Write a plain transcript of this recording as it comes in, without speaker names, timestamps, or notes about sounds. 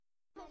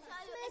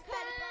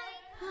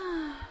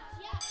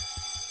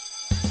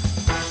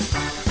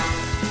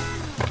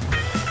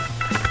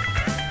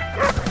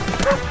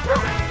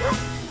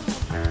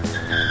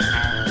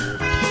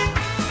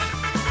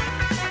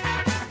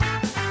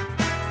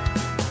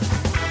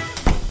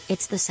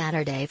It's the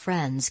Saturday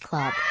Friends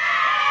Club.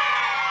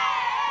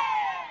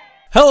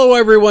 Hello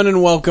everyone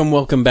and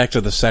welcome back to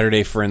the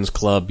Saturday Friends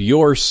Club,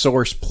 your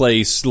source,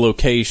 place,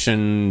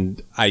 location,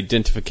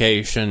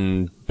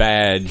 identification,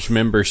 badge,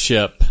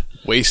 membership,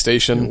 way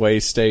station,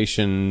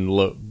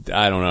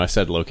 I don't know, I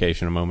said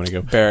location a moment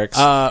ago. Barracks.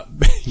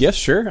 Yes,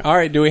 sure.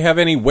 Alright, do we have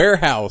any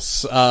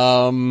warehouse?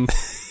 Your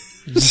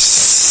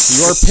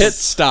pit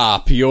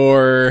stop,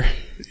 your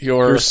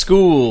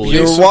school,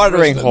 your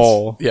watering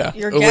hole. Yeah.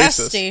 Your gas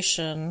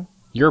station.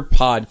 Your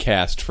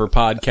podcast for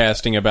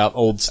podcasting about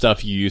old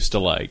stuff you used to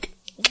like.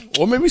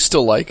 Well, maybe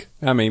still like.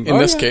 I mean, in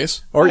this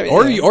case, or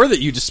that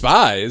you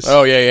despise.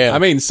 Oh yeah. I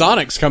mean,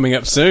 Sonic's coming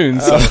up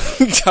soon. So.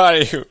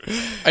 I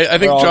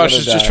think Josh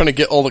is just trying to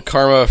get all the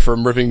karma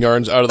from ripping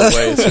yarns out of the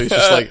way. So he's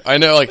just like, I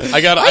know, like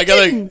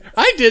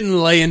I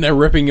didn't lay into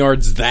ripping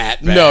yards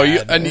that bad. No,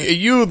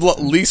 you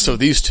least of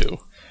these two.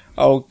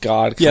 Oh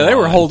God! Yeah, they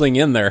were holding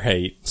in their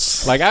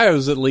hate. Like I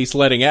was at least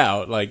letting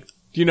out. Like.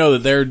 You know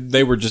that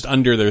they were just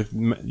under their,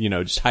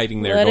 just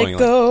hiding there. Let it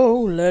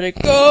go.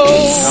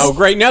 Oh,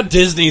 great! Now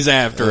Disney's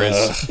after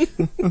us.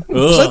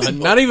 Ugh,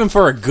 not even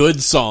for a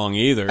good song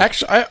either.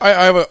 Actually,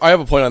 I have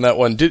a point on that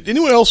one. Did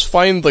anyone else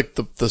find like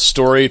the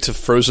story to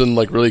Frozen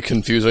like really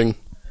confusing?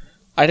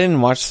 I didn't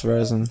watch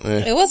Frozen.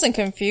 It wasn't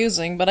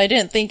confusing, but I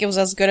didn't think it was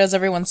as good as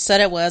everyone said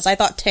it was. I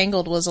thought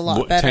Tangled was a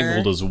lot better.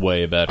 Tangled is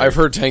way better. I've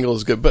heard Tangled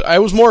is good, but I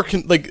was more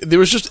there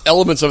was just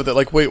elements of it that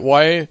like, wait,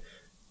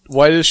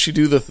 why does she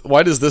do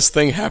why does this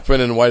thing happen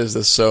and why does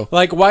this so?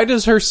 Like, why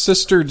does her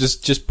sister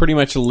just pretty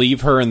much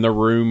leave her in the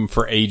room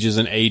for ages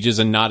and ages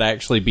and not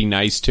actually be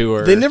nice to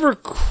her? They never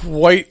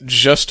quite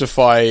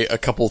justify a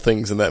couple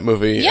things in that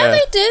movie. Yeah,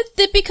 they did.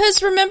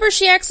 Because remember,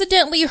 she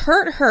accidentally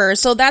hurt her,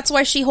 so that's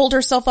why she holed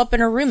herself up in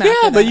her room after that.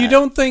 Yeah, but you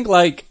don't think,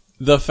 like,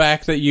 the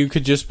fact that you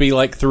could just be,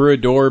 like, through a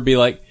door, be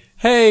like,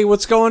 hey,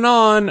 what's going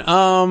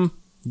on?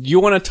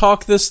 You want to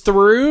talk this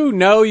through?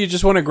 No, you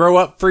just want to grow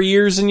up for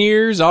years and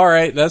years?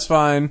 Alright, that's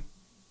fine.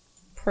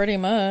 Pretty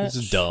much.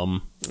 This is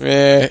dumb.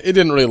 It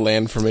didn't really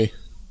land for me.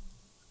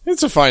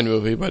 It's a fine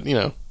movie, but,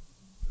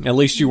 At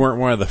least you weren't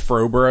one of the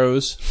fro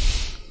bros.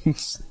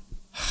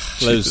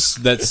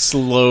 That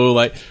slow,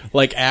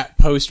 like at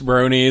post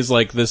bronies,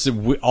 like this,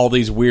 all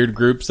these weird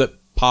groups that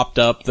popped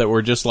up that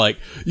were just like,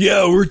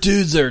 yeah, we're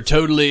dudes that are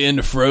totally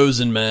into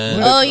Frozen,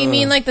 man. Oh, you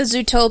mean like the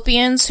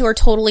Zootopians who are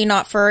totally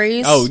not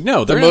furries? Oh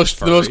no, they're the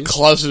most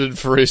closeted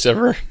furries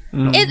ever.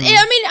 Mm-hmm.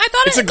 I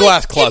thought it's a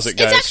glass closet,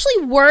 guys. It's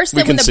actually worse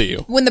than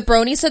when the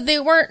bronies said they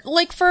weren't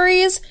like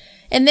furries,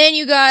 and then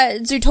you got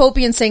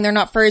Zootopians saying they're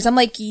not furries. I'm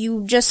like,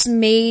 you just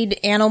made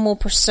animal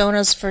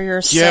personas for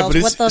yourself.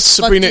 Yeah, but what the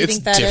Sabrina, fuck do you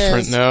think that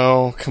different. is?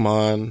 No, come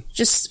on.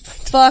 Just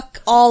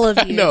fuck all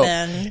of you. No,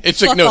 then it's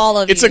fuck like no, all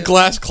of it's you. a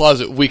glass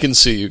closet. We can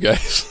see you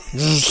guys.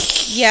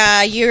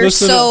 Yeah, you're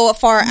so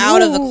far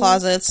out of the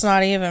closet. It's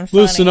not even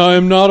funny. Listen, I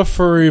am not a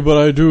furry, but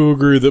I do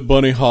agree that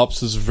Bunny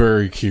Hops is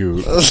very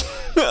cute.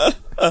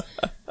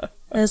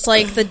 It's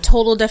like the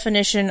total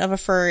definition of a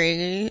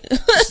furry.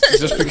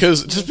 just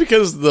because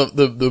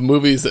the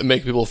movies that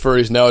make people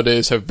furries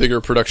nowadays have bigger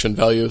production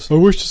values. I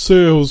wish to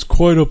say I was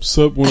quite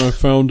upset when I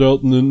found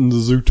out in the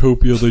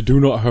Zootopia they do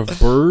not have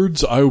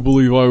birds. I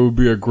believe I would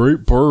be a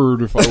great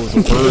bird if I was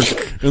a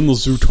bird in the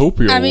Zootopia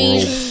world. I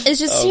mean, it's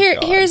just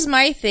here's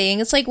my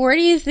thing. It's like, where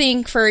do you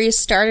think furries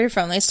started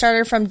from? They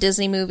started from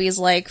Disney movies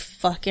like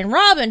fucking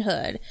Robin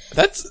Hood.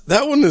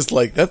 That one is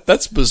like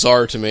that's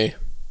bizarre to me.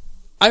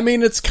 I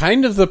mean, it's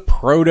kind of the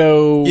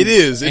proto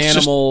it's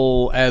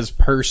animal as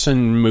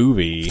person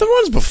movie. The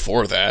ones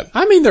before that.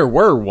 I mean, there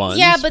were ones.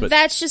 Yeah, but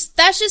that's just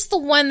the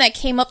one that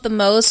came up the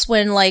most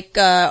when, like,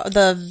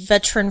 the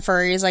veteran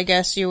furries, I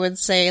guess you would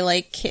say,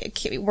 like,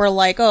 were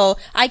like, oh,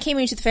 I came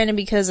into the fandom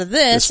because of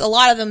this. A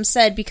lot of them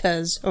said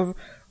because of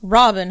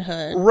Robin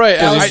Hood.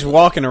 Right. He's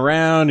walking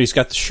around, he's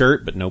got the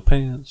shirt, but no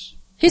pants.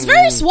 He's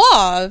very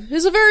suave.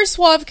 He's a very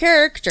suave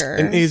character.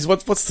 And he's,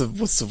 what's the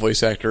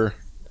voice actor?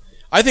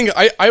 I think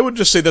I would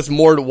just say that's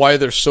more to why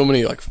there's so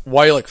many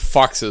why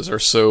foxes are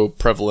so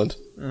prevalent.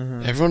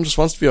 Mm-hmm. Everyone just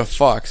wants to be a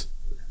fox,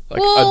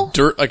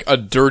 a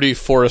dirty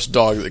forest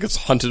dog that gets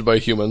hunted by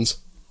humans.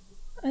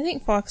 I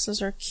think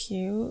foxes are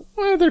cute.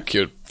 Well, they're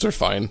cute. They're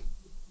fine.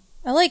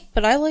 I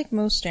like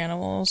most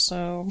animals,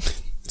 so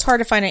it's hard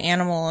to find an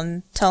animal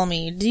and tell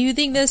me, do you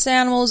think this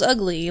animal is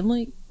ugly? I'm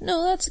like,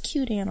 no, that's a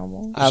cute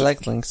animal. I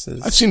like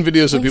lynxes. I've seen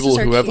videos of people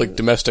who have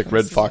domestic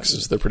red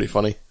foxes. They're pretty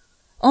funny.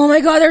 Oh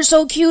my god, they're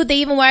so cute. They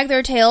even wag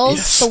their tails.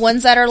 Yes. The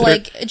ones that are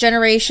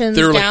generations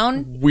down.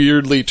 Like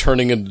weirdly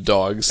turning into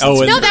dogs.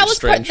 Oh, no, that was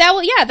strange.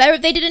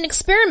 They did an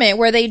experiment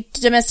where they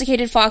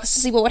domesticated foxes to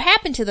see what would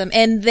happen to them,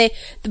 and they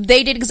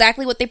did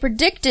exactly what they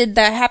predicted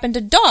that happened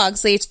to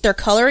dogs. Their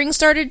coloring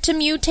started to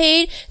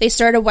mutate. They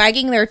started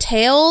wagging their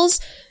tails.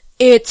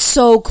 It's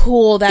so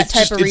cool,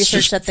 type of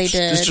research that they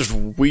did. It's just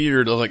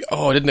weird. I was like,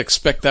 I didn't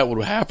expect that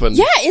would happen.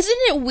 Yeah, isn't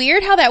it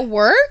weird how that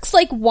works?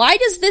 Like, why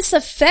does this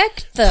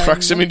affect them?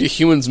 Proximity to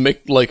humans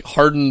make,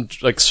 hardened,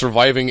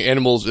 surviving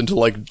animals into,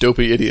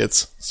 dopey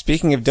idiots.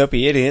 Speaking of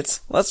dopey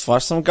idiots, let's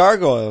watch some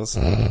Gargoyles.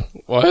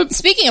 What?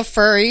 Speaking of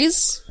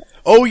furries...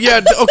 Oh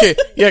yeah, okay,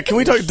 yeah. Can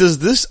we talk? Does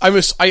this?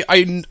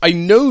 I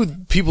know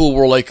people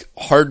were like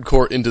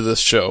hardcore into this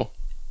show.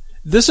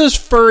 This is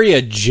furry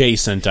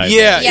adjacent, I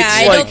Yeah, think. Yeah, it's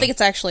I like- don't think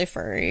it's actually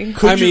furry.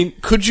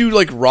 Could you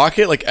like rock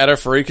it like at a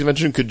furry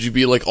convention? Could you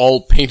be like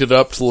all painted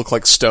up to look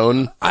like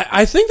stone?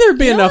 I think there'd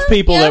be enough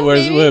people that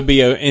maybe. would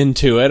be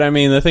into it. I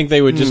mean, I think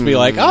they would just be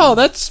like, "Oh,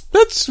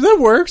 that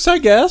works." I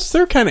guess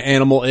they're kind of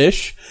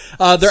animal-ish.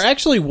 There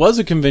actually was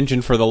a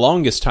convention for the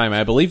longest time.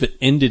 I believe it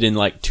ended in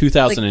like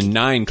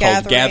 2009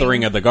 called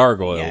Gathering of the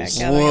Gargoyles,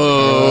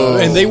 Whoa!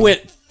 and they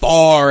went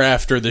far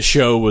after the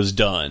show was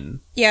done.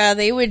 Yeah,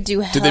 they would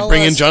do. Did they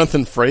bring in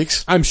Jonathan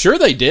Frakes? I'm sure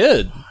they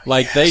did.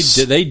 Like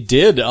they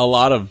did a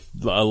lot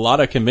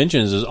of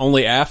conventions. Is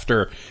only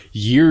after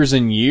years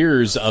and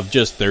years of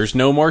just there's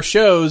no more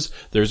shows.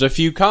 There's a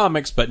few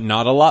comics, but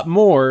not a lot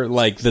more.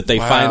 Like that they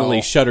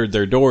finally shuttered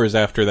their doors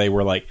after they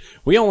were like,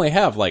 we only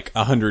have like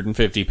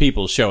 150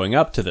 people showing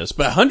up to this,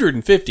 but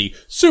 150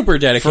 super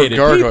dedicated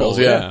For Gargoyles,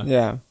 people. yeah.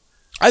 Yeah.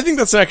 I think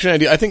that's actually an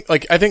idea.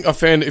 I think a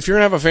fan, if you're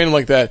gonna have a fan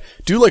like that,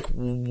 do like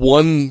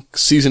one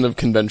season of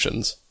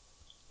conventions.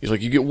 He's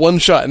like, you get one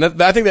shot, and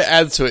I think that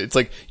adds to it. It's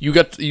like you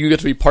get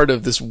to be part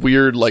of this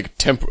weird, like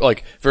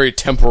very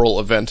temporal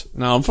event.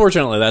 No,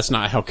 unfortunately, that's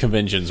not how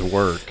conventions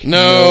work.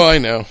 No, I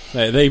know.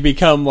 They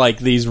become like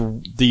these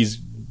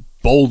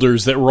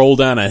boulders that roll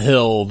down a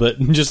hill that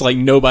just like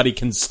nobody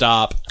can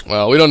stop.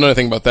 Well, we don't know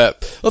anything about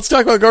that. Let's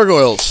talk about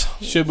Gargoyles.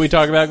 Should we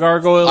talk about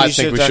gargoyles? I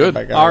think we talk should.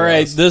 about Gargoyles. All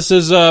right, this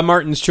is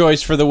Martin's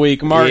choice for the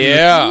week. Martin,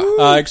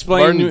 explain.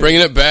 Martin,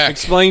 bringing it back.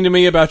 Explain to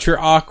me about your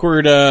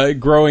awkward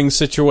growing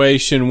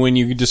situation when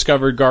you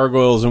discovered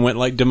gargoyles and went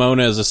like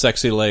Demona as a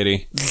sexy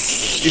lady.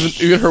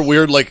 Even her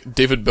weird like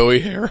David Bowie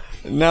hair.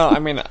 No, I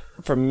mean,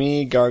 for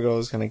me,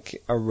 Gargoyles kind of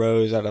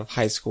arose out of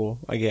high school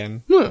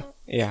again. Huh.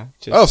 Yeah.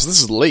 Oh, so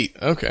this is late.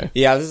 Okay.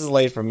 Yeah, this is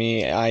late for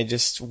me. I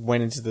just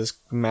went into this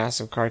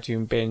massive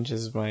cartoon binge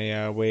as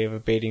my way of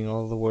abating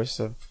all the worst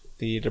of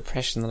the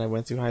depression that I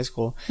went through high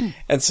school.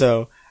 And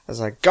so I was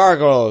like,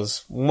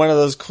 Gargoyles, one of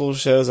those cool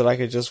shows that I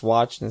could just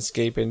watch and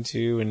escape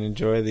into and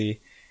enjoy the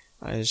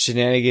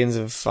shenanigans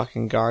of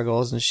fucking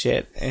gargoyles and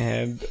shit.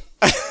 And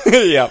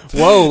yeah.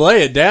 Whoa,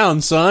 lay it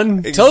down,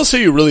 son. Tell us how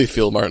you really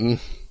feel, Martin.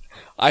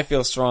 I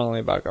feel strongly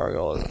about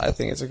Gargoyles. I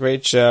think it's a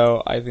great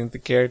show. I think the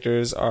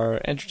characters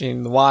are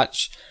entertaining to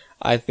watch.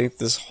 I think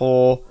this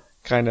whole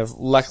kind of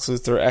Lex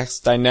Luthor-X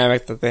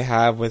dynamic that they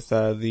have with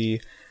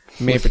the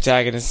main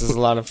protagonist is a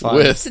lot of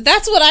fun. So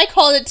that's what I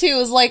called it too. It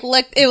was like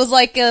Lex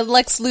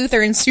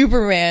Luthor and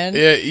Superman.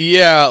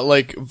 Yeah,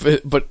 like,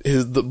 but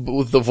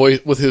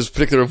with his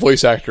particular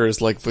voice actor is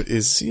like, but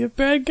is he a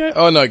bad guy?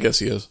 Oh no, I guess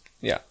he is.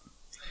 Yeah.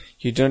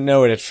 You don't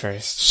know it at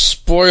first.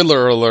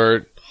 Spoiler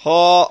alert.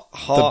 Ha, The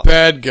ha.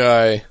 bad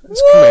guy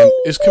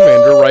is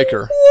Commander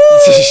Riker.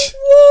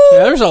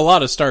 Yeah, there's a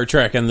lot of Star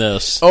Trek in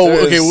this. Oh,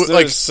 There's- okay. There's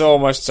Like, so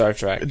much Star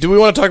Trek. do we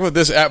want to talk about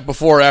this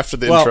before or after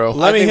the intro?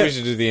 let I me think hit, we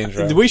should do the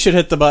intro. We should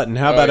hit the button.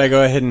 How about right. I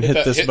go ahead and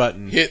hit this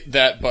button? Hit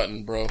that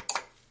button, bro.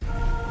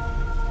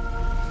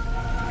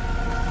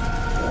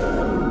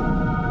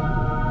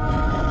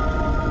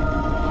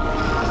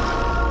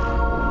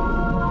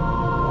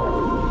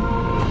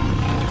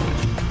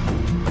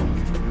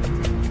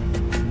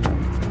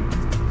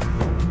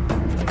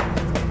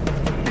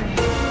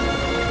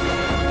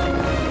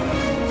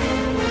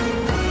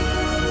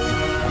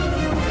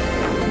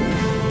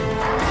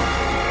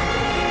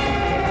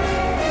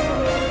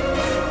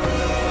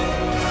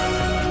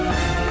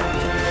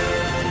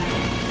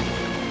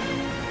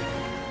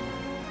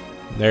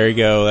 There you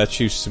go. That's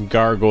you some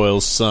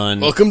gargoyles,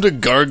 son. Welcome to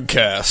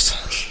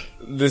Gargcast.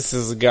 This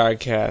is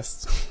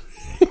Garcast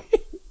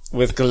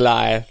with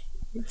Goliath.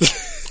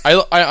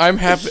 I'm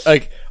happy.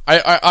 Like,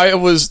 I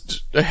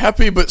was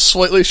happy but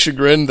slightly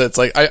chagrined. That's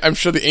like, I'm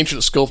sure the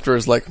ancient sculptor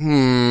is like,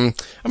 I'm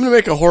gonna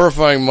make a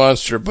horrifying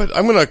monster, but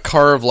I'm gonna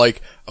carve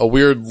like a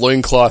weird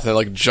loincloth and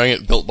like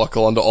giant belt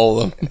buckle onto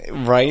all of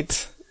them.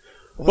 Right?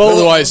 Well,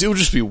 otherwise, it would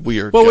just be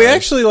weird. Well, we guys.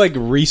 actually like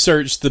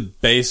researched the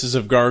basis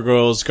of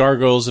gargoyles.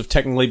 Gargoyles have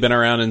technically been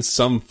around in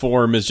some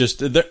form. Is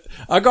just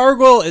a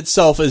gargoyle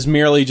itself is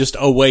merely just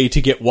a way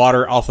to get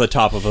water off the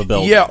top of a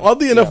building. Yeah,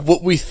 oddly enough,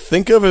 what we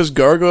think of as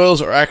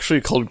gargoyles are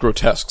actually called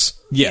grotesques.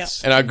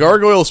 Yes. And a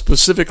gargoyle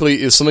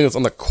specifically is something that's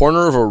on the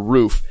corner of a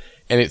roof,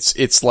 and it's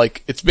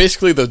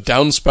basically the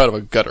downspout of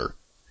a gutter.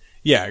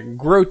 Yeah.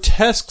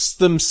 Grotesques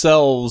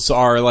themselves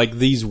are like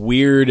these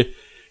weird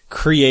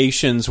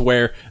creations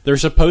where they're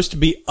supposed to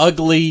be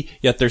ugly,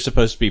 yet they're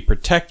supposed to be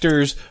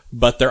protectors,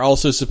 but they're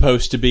also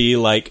supposed to be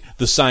like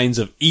the signs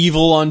of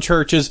evil on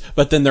churches,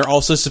 but then they're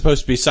also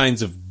supposed to be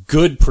signs of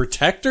good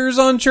protectors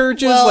on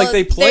churches. Well, like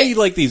they play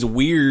like these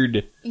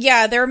weird...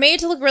 Yeah, they're made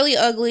to look really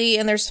ugly,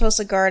 and they're supposed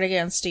to guard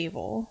against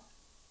evil.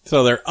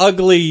 So they're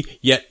ugly,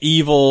 yet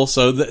evil,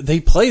 so they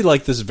play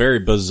like this very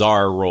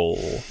bizarre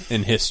role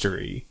in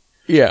history.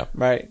 Yeah.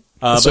 Right.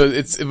 So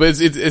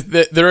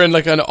they're in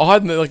like an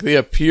odd, like they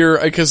appear,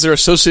 because they're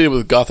associated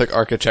with Gothic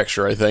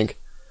architecture, I think.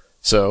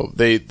 So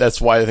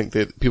that's why I think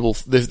that people,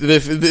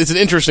 it's an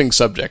interesting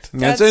subject.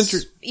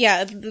 That's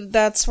Yeah,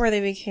 that's where they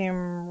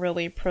became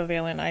really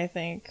prevalent, I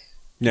think.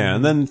 Yeah,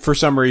 and then for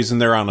some reason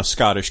they're on a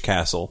Scottish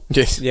castle.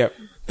 Yes. Yep.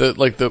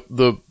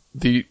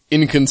 The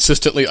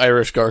inconsistently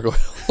Irish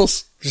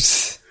gargoyles.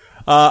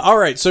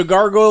 Alright, so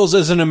Gargoyles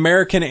is an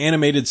American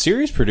animated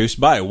series produced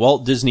by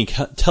Walt Disney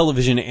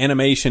Television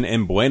Animation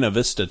and Buena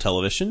Vista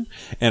Television,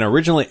 and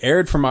originally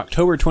aired from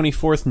October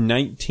 24th,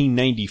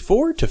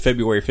 1994 to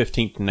February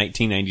 15th,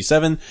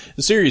 1997.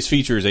 The series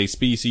features a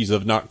species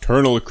of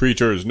nocturnal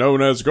creatures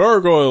known as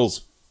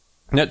gargoyles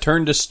that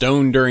turn to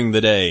stone during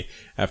the day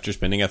after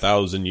spending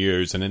 1,000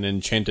 years in an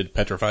enchanted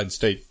petrified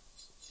state.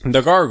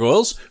 The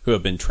gargoyles, who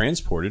have been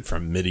transported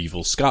from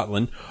medieval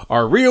Scotland,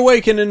 are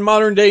reawakened in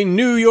modern-day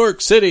New York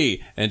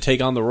City and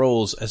take on the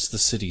roles as the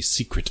city's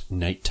secret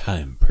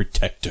nighttime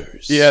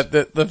protectors. Yeah,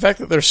 the fact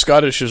that they're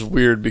Scottish is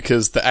weird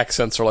because the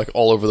accents are like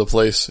all over the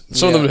place.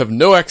 Some of them have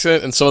no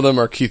accent, and some of them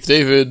are Keith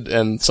David,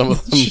 and some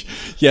of them...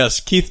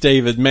 Yes, Keith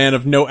David, man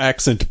of no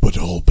accent, but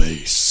all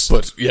bass.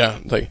 But, yeah,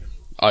 like...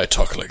 I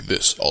talk like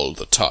this all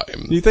the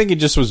time. Do you think he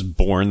just was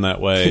born that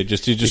way? He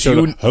just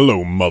showed up,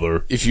 hello,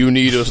 mother. If you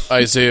need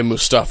Isaiah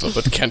Mustafa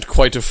but can't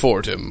quite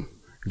afford him,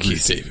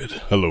 Keith David.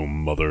 Hello,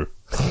 mother.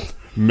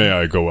 May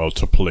I go out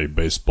to play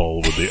baseball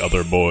with the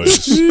other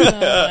boys? Oh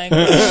my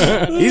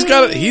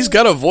God. He's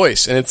got a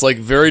voice, and it's like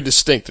very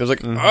distinct. It's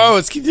like, oh,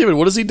 it's Keith David.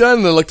 What has he done?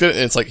 And I looked at it,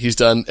 and it's like he's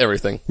done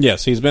everything.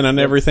 Yes, he's been on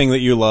everything that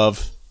you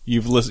love.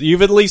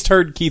 You've at least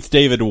heard Keith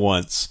David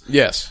once.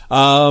 Yes.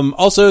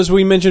 Also, as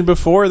we mentioned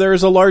before, there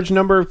is a large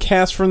number of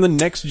casts from the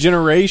Next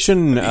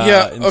Generation.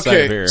 Inside of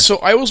here. So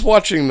I was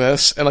watching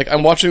this, and like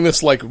I'm watching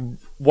this like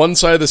one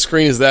side of the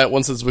screen is that,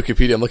 one side is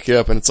Wikipedia. I'm looking it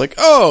up, and it's like,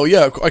 oh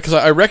yeah, because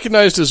I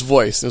recognized his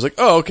voice, and it was like,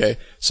 oh okay.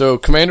 So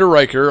Commander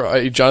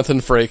Riker, Jonathan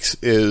Frakes,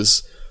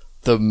 is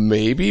the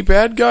maybe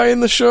bad guy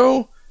in the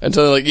show, and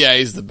so they're like, yeah,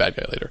 he's the bad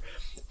guy later.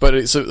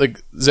 But so like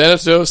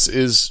Xanatos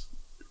is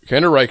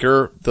Commander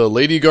Riker, the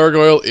Lady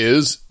Gargoyle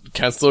is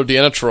Chancellor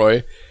Deanna Troi,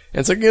 and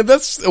it's like, yeah,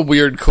 that's a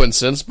weird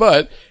coincidence,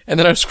 but, and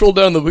then I scroll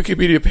down, the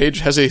Wikipedia page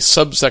has a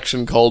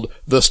subsection called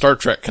The Star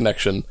Trek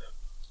Connection,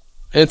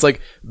 and it's like,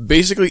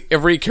 basically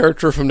every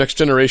character from Next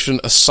Generation,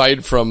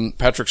 aside from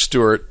Patrick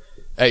Stewart,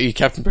 i.e.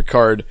 Captain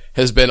Picard,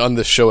 has been on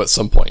this show at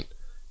some point.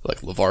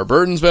 Like, LeVar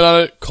Burton's been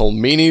on it, Cole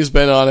Meany's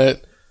been on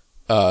it,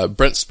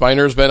 Brent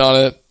Spiner's been on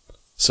it,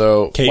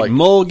 so, Kate like,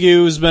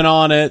 Mulgrew's been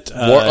on it.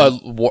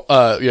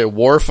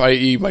 Worf,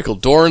 i.e. Michael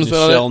Dorn's been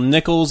on it. Nichelle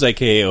Nichols,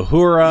 aka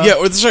Uhura. Yeah,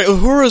 that's right.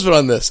 Uhura's been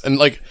on this, and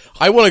like,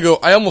 I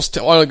almost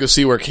want to go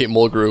see where Kate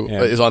Mulgrew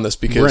is on this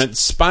because Brent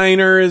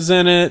Spiner is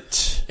in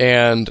it,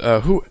 and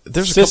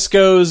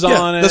Cisco's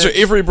on it. That's right.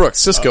 Avery Brooks,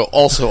 Cisco,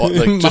 also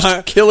like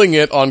just killing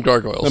it on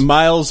Gargoyles.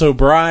 Miles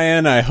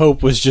O'Brien, I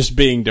hope, was just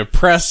being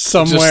depressed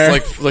somewhere.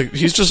 Just like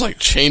he's just like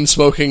chain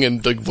smoking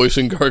and like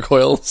voicing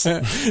Gargoyles.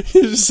 He's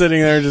just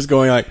sitting there, just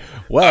going like,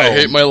 "Well, I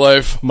hate my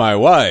life. My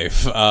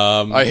wife.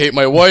 I hate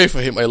my wife.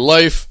 I hate my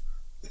life."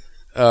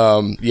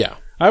 Yeah.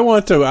 I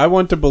want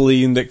to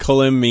believe that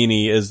Colin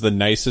Meaney is the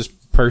nicest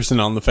person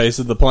on the face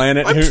of the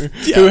planet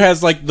who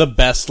has like the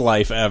best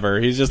life ever.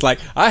 He's just like,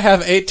 I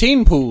have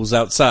 18 pools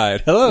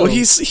outside. Hello. Well,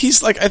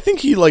 he's like, I think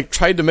he like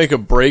tried to make a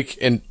break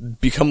and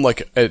become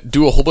like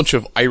do a whole bunch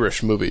of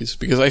Irish movies,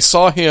 because I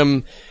saw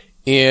him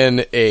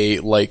in a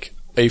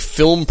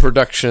film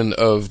production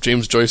of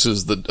James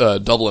Joyce's The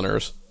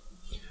Dubliners.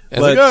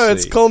 And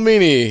it's Cole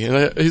Meany,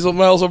 and he's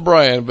Miles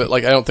O'Brien, but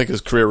like I don't think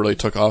his career really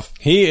took off.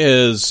 He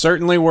is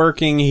certainly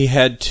working. He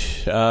had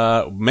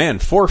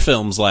 4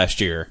 films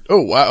last year.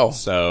 Oh wow!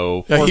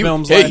 So 4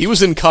 films. He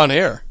was in Con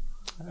Air.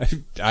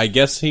 I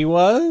guess he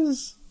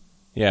was.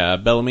 Yeah,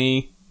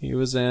 Bellamy. He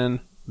was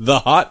in The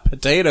Hot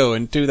Potato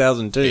in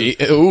 2002.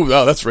 Oh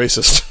wow, that's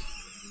racist.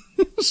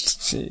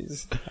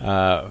 Jeez.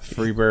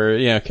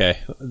 Freebird. Yeah, okay.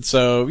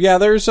 So yeah,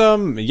 there's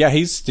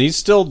he's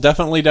still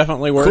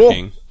definitely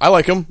working. Cool. I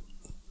like him.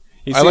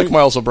 I like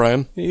Miles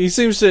O'Brien. He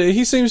seems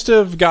to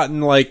have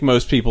gotten like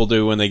most people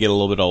do when they get a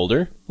little bit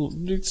older.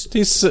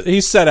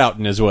 He's set out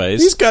in his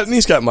ways. He's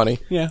got money.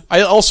 Yeah.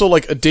 I also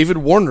like David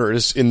Warner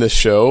is in this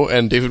show,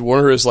 and David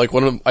Warner is like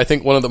one of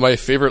my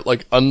favorite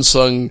like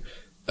unsung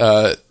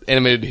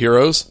animated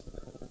heroes.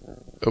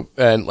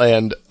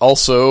 And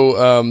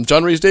also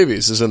John Rhys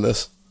Davies is in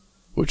this,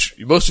 which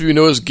most of you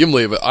know as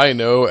Gimli, but I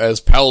know as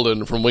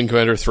Paladin from Wing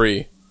Commander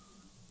 3.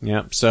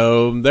 Yeah.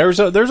 So there's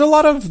a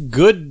lot of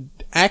good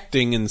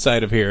acting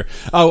inside of here.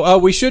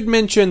 We should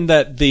mention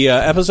that the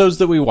episodes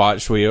that we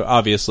watched, we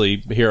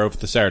obviously here over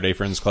the Saturday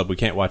Friends Club, we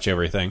can't watch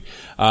everything,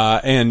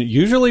 and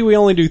usually we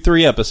only do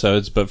 3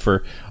 episodes, but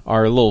for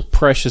our little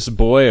precious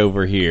boy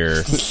over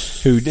here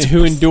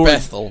who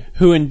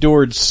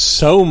endured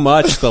so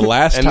much the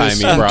last time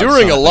he brought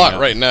enduring a lot up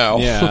right now.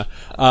 Yeah.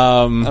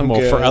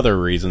 For other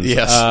reasons.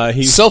 Yes.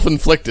 He's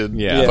self-inflicted.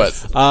 Yeah.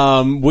 Yes.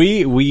 But,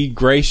 we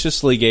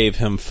graciously gave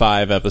him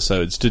 5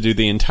 episodes to do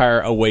the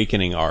entire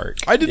Awakening arc.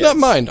 I did not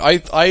mind.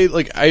 I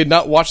had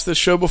not watched this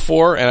show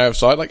before, and I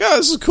saw it like,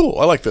 this is cool.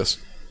 I like this.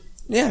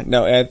 Yeah.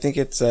 No, I think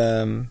it's,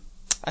 I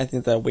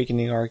think the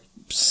Awakening arc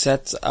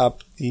sets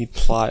up the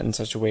plot in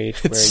such a way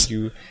to where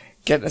you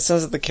get a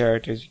sense of the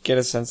characters, you get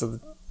a sense of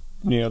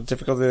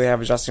difficulty they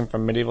have adjusting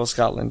from medieval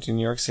Scotland to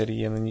New York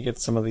City, and then you get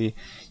some of the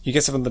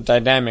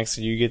dynamics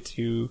that you get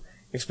to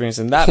experience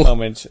in that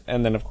moment,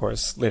 and then of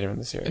course later in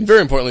the series. And very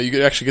importantly, you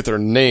could actually get their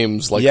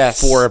names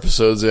 4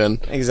 episodes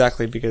in.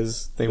 Exactly,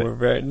 because they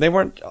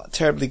weren't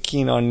terribly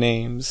keen on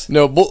names.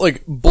 No,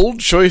 bold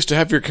choice to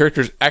have your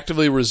characters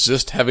actively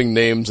resist having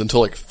names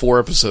until 4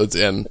 episodes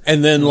in,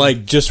 and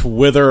then just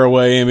wither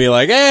away and be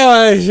like,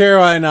 "Hey, sure,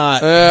 why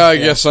not?" I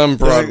guess I'm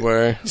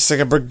Broadway. It's like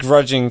a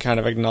begrudging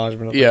kind of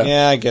acknowledgement. Of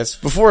I guess.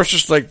 Before it's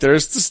just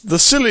there's the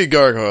silly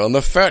gargoyle and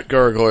the fat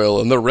gargoyle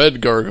and the red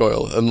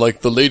gargoyle and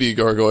the lady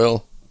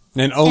gargoyle.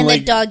 And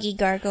the doggy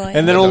gargoyle.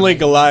 And then only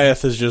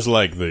Goliath is just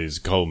these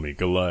call me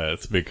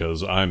Goliath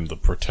because I'm the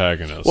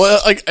protagonist. Well,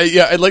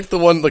 I like the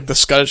one, the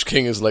Scottish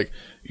king is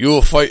you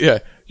will fight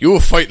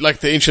like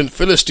the ancient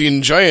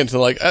Philistine giant.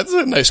 And that's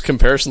a nice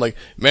comparison.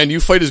 Man, you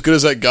fight as good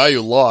as that guy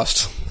you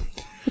lost.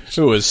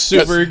 It was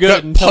super good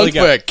got until he punked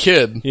by a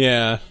kid.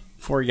 Yeah.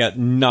 Before he got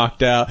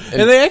knocked out.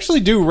 And they actually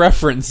do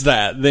reference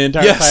that. The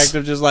entire fact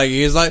of just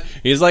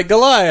he's like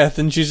Goliath,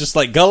 and she's just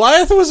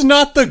Goliath was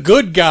not the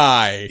good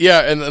guy.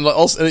 Yeah, and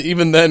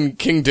even then,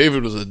 King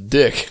David was a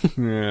dick.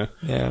 Yeah.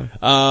 Yeah.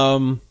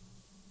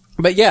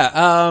 But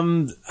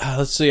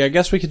let's see, I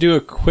guess we could do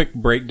a quick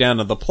breakdown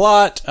of the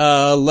plot.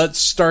 Let's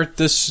start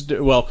this,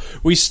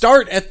 we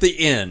start at the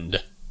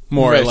end.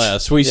 More or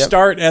less. We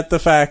start at the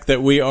fact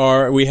that we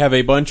have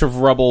a bunch of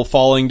rubble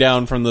falling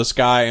down from the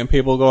sky, and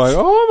people going,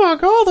 "Oh my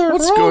God, there's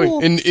what's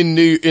rubble." going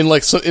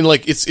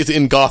it's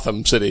in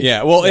Gotham City.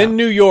 Yeah, in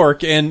New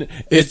York, and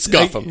it's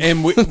Gotham,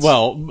 and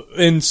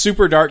in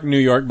super dark New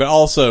York, but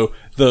also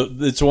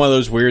it's one of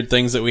those weird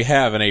things that we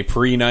have in a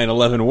pre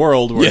 9/11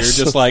 world where you're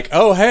just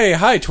oh hey,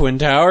 hi Twin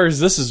Towers,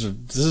 this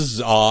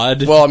is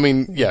odd. Well, I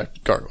mean,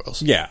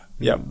 gargoyles. Yeah,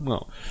 yeah.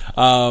 Well,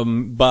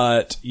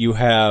 but you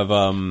have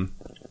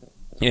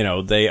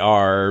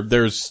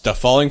there's stuff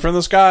falling from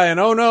the sky, and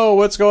oh no,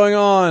 what's going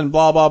on?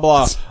 Blah, blah,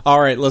 blah. All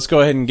right, let's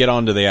go ahead and get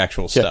on to the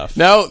actual stuff.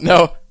 Now,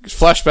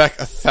 flashback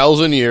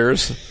 1,000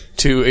 years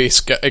to a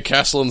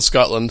castle in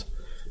Scotland.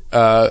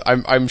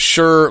 I'm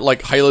sure,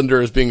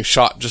 Highlander is being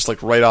shot just,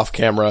 right off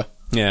camera.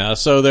 Yeah,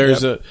 so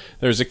there's a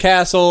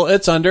castle,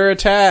 it's under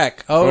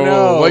attack. Oh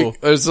no.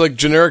 There's,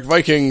 generic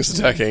Vikings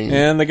attacking.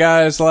 And the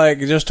guy's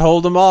just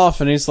hold them off,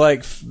 and he's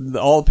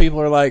all the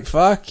people are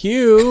fuck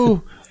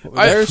you.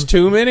 There's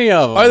too many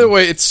of them. Either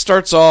way, it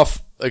starts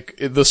off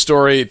the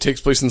story takes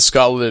place in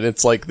Scotland, and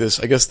it's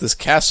this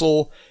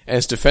castle, and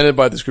it's defended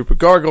by this group of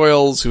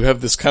gargoyles who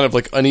have this kind of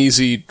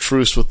uneasy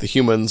truce with the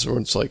humans, where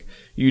it's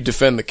you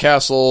defend the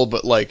castle,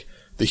 but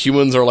the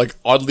humans are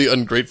oddly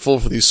ungrateful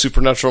for these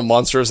supernatural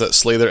monsters that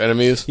slay their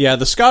enemies. Yeah,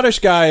 the Scottish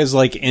guy is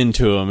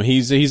into him.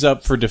 He's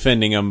up for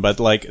defending him, but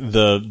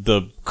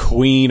the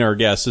queen, I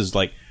guess, is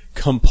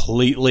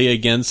completely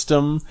against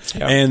him,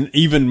 and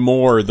even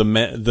more the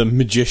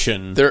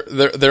magician.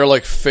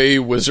 They're fey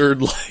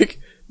wizard,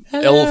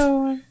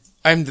 elf.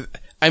 I'm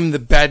the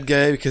bad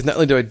guy because not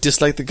only do I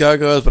dislike the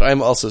gargoyles, but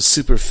I'm also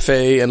super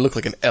fey and look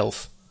like an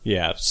elf.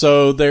 Yeah,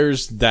 so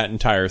there's that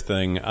entire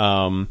thing.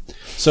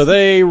 So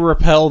they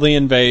repel the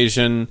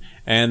invasion,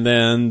 and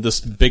then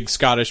this big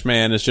Scottish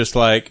man is just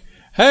hey,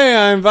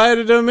 I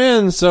invited him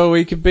in so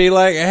we could be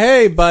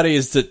hey,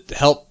 buddies, that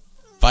help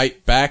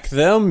fight back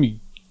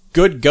them.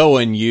 Good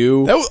going,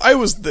 you. I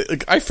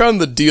found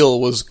the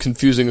deal was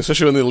confusing,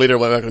 especially when they later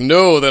went back,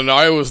 no, then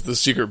I was the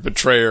secret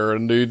betrayer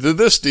and did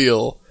this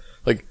deal.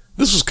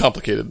 This was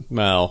complicated.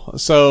 Well,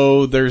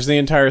 so there's the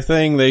entire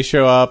thing. They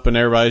show up and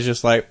everybody's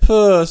just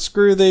puh,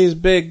 screw these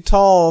big,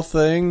 tall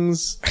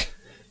things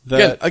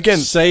that again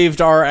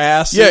saved our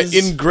asses. Yeah,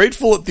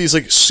 ingrateful at these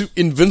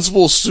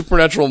invincible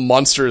supernatural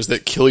monsters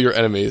that kill your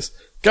enemies.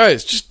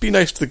 Guys, just be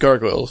nice to the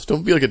gargoyles.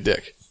 Don't be like a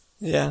dick.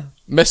 Yeah.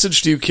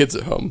 Message to you kids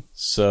at home.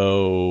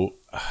 So,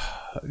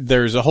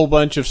 there's a whole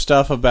bunch of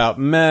stuff about,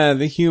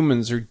 the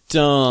humans are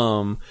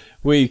dumb.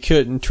 We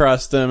couldn't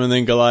trust them. And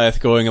then Goliath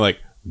going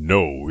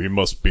no, we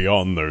must be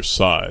on their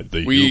side.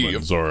 The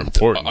humans are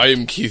important. I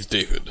am Keith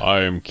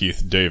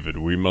David.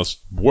 We must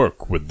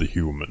work with the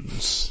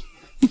humans.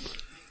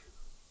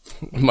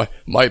 My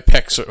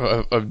pecs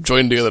are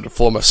joined together to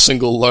form a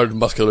single large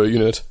muscular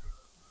unit.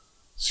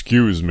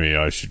 Excuse me,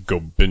 I should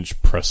go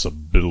bench press a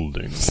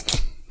building.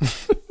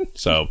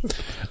 So,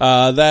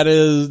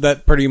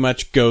 that pretty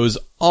much goes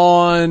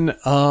on,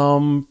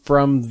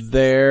 from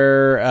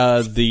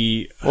there,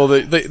 the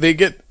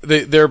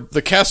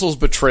castle's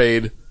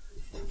betrayed,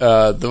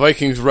 the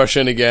Vikings rush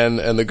in again,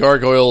 and the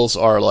gargoyles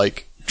are,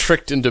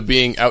 tricked into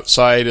being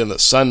outside, and the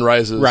sun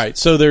rises. Right,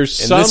 so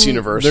there's in this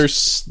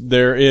universe.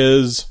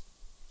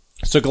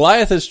 So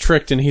Goliath is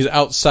tricked, and he's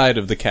outside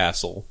of the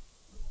castle.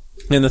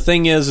 And the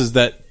thing is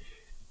that,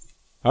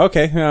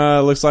 okay,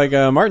 looks like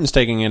Martin's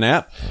taking a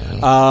nap.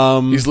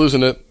 He's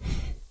losing it.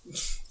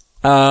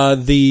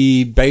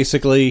 You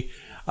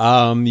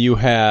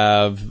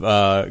have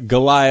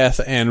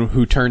Goliath and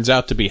who turns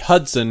out to be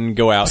Hudson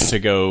go out to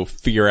go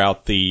figure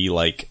out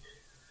the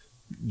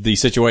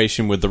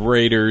situation with the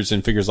raiders,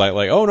 and figures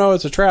oh no,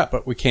 it's a trap,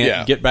 but we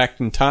can't get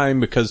back in time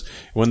because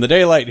when the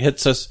daylight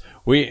hits us,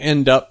 we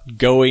end up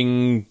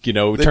going, They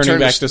turning turn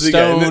back to yeah,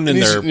 stone, in and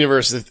this they're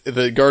universe,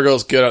 the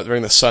gargoyles get out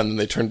during the sun, and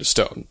they turn to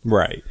stone.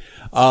 right.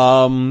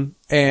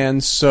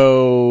 And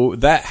so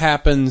that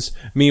happens.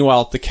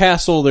 Meanwhile, at the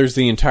castle, there's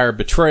the entire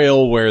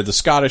betrayal where the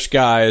Scottish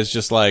guy is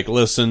just like,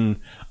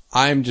 listen,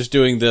 I'm just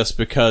doing this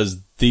because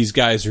these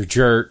guys are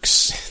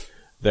jerks.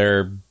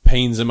 They're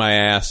pains in my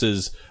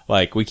asses.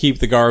 Like, we keep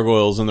the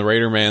gargoyles, and the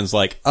Raider Man's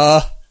like,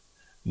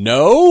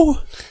 no.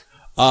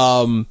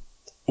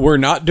 We're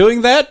not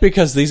doing that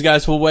because these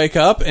guys will wake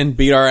up and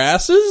beat our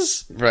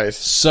asses. Right.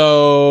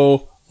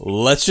 So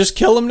let's just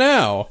kill them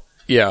now.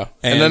 Yeah.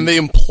 And then they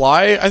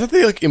imply, I thought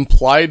they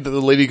implied that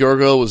the Lady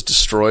Gargoyle was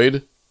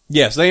destroyed.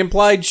 Yes, they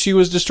implied she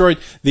was destroyed.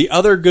 The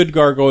other good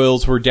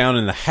gargoyles were down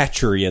in the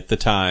hatchery at the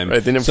time,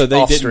 right, so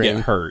they didn't get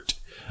hurt.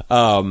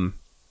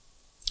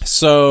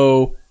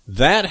 So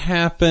that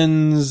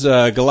happens.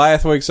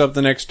 Goliath wakes up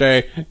the next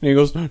day, and he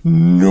goes,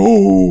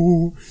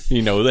 no!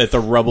 At the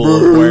rubble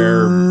of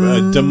where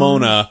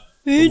Demona...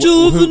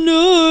 Angel of the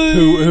night!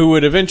 Who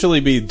would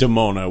eventually be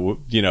Demona,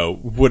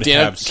 would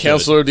have stood.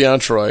 Counselor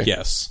Deanna Troy.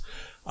 Yes.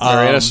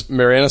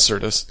 Mariana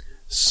Sirtis.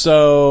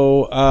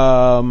 So,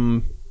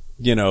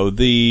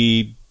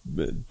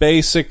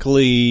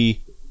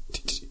 basically,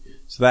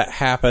 so that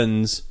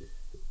happens,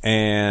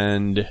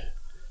 and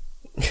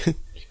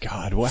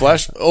God, what?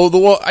 Flash.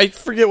 I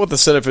forget what the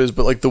setup is,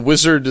 but the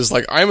wizard is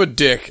like, I'm a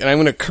dick, and I'm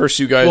going to curse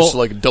you guys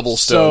to double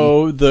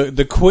stone. So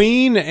the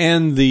queen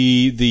and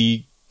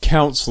the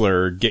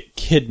counselor get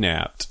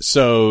kidnapped.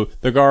 So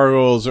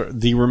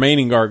the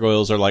remaining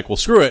gargoyles are like, well,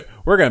 screw it.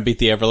 We're going to beat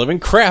the ever-living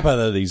crap out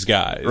of these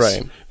guys.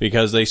 Right.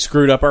 Because they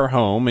screwed up our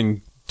home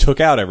and took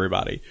out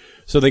everybody.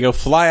 So they go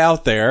fly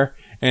out there,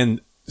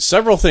 and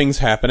several things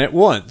happen at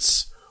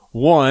once.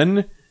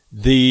 One,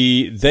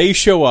 they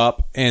show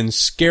up and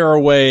scare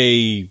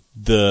away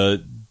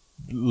the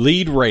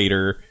lead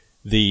raider,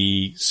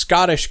 the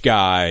Scottish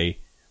guy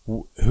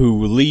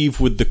who leave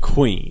with the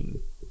queen.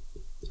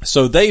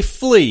 So they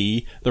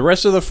flee. The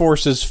rest of the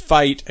forces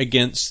fight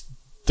against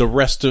the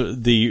rest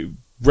of the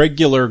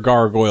regular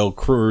gargoyle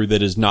crew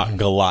that is not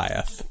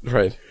Goliath.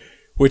 Right.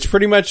 Which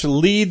pretty much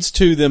leads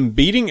to them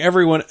beating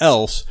everyone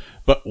else,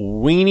 but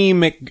Weenie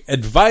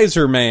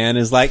McAdvisor Man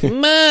is like, Ma,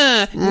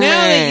 now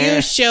that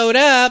you showed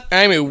up,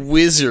 I'm a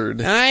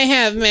wizard. I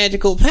have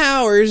magical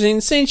powers,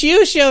 and since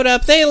you showed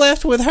up, they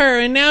left with her,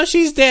 and now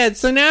she's dead,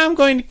 so now I'm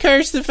going to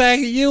curse the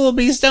fact that you will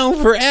be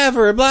stoned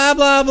forever, blah,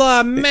 blah,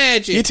 blah,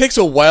 magic. It takes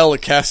a while to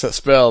cast that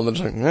spell, and they're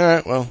just like,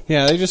 alright, well.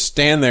 Yeah, they just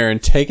stand there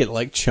and take it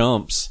like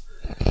chumps.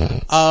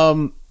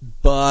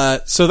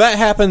 But, so that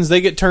happens, they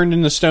get turned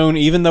into stone,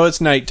 even though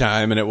it's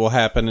nighttime, and it will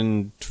happen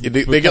in...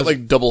 They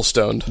get, double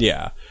stoned.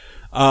 Yeah.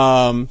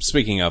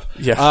 Speaking of.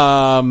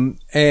 Yeah.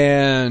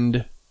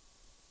 And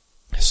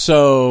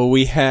so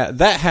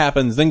that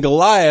happens. Then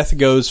Goliath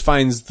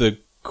finds the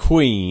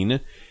queen,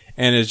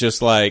 and is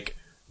just like,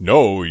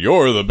 no,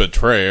 you're the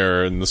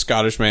betrayer. And the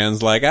Scottish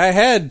man's like, I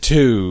had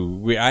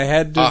to. I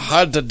had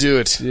to do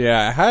it.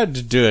 Yeah, I had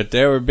to do it.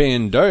 They were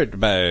being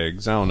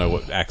dirtbags. I don't know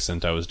what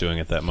accent I was doing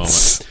at that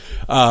moment.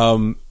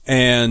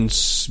 And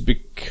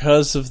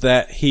because of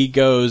that, he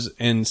goes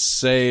and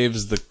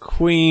saves the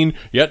queen,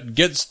 yet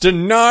gets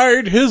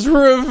denied his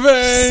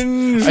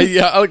revenge.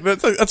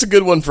 That's a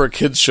good one for a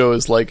kid's show,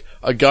 is like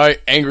a guy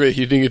angry that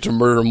he didn't get to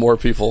murder more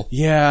people.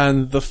 Yeah,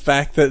 and the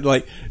fact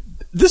that,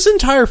 this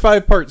entire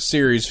 5-part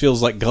series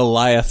feels like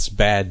Goliath's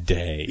bad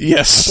day.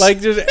 Yes.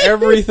 Just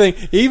everything,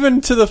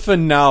 even to the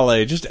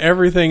finale, just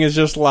everything is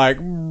just like...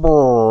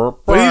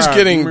 But at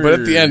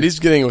the end, he's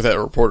getting with that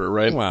reporter,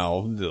 right?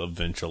 Well,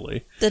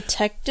 eventually.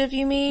 Detective,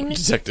 you mean?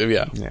 Detective,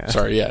 yeah.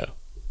 Sorry, yeah.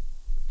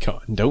 Come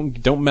on,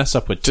 don't mess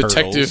up with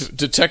turtles.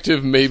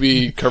 Detective,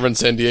 maybe Carmen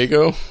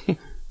Sandiego.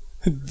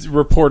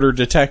 Reporter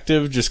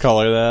detective, just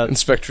call her that.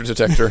 Inspector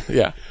detector,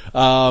 yeah.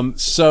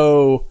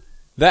 So...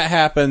 that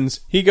happens.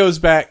 He goes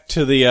back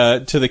to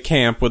the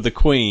camp with the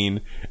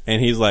queen,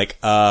 and he's like,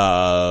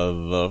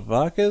 the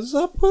fuck is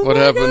up with what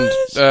happened?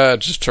 Guys?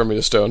 Just turn me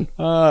to stone.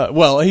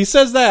 Well, he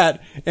says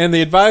that, and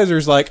the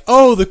advisor's like,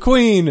 oh, the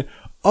queen.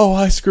 Oh,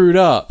 I screwed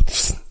up.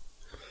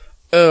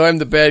 Oh, I'm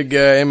the bad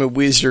guy. I'm a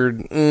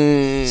wizard.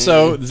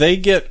 So they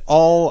get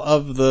all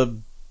of the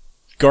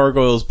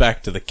gargoyles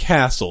back to the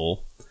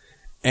castle,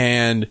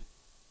 and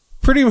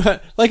pretty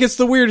much, it's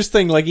the weirdest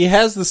thing. He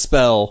has the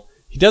spell.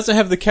 He doesn't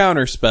have the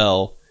counter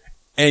spell,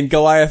 and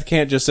Goliath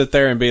can't just sit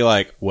there and be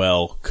like,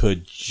 well,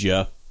 could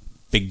you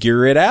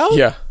figure it out?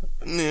 Yeah.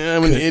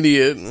 I'm an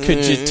idiot.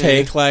 Could you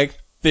take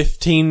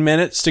 15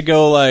 minutes to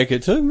go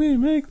it took me to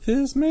make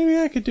this, maybe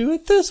I could do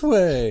it this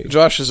way?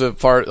 Josh is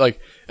as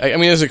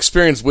an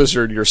experienced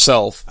wizard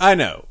yourself. I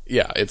know.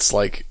 Yeah, it's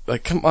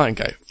come on,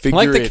 guy, figure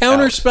it out. The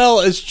counter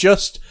spell is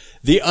just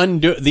the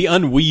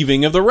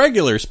unweaving of the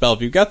regular spell.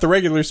 If you've got the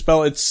regular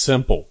spell, it's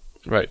simple.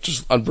 Right,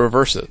 just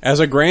reverse it.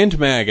 As a Grand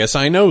Magus,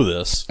 I know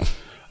this.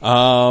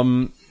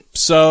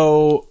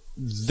 So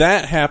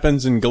that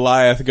happens, and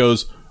Goliath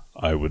goes,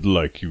 I would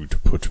like you to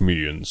put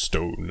me in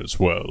stone as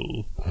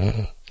well.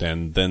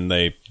 And then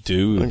they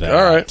do that.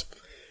 All right.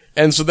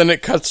 And so then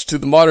it cuts to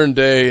the modern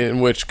day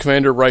in which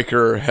Commander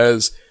Riker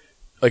has,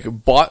 like,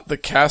 bought the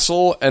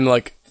castle and,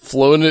 like,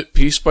 flown it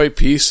piece by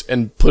piece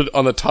and put it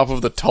on the top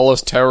of the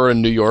tallest tower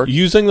in New York.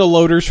 Using the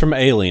loaders from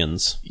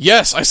Aliens.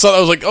 Yes, I saw that. I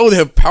was like, oh, they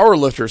have power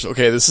lifters.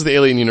 Okay, this is the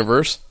alien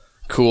universe.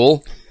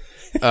 Cool.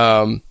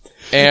 And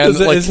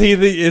Is he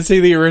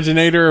the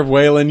originator of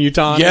Wayland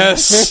Yutani?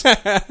 Yes.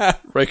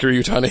 Riker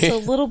Yutani.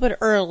 It's a little bit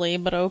early,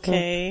 but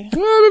okay.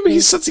 Well, maybe he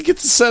gets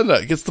the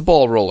Senate, gets the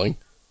ball rolling.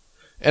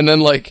 And then,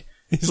 like,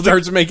 he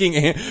starts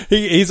making...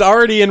 He's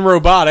already in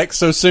robotics,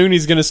 so soon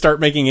he's going to start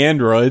making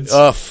androids.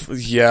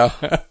 Yeah.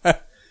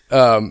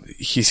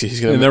 He's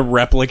going to... And they're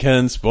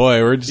replicants.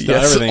 Boy, we're just...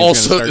 Yes,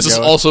 this is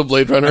also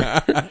Blade Runner.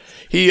 I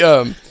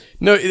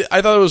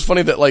thought it was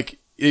funny that, like,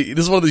 this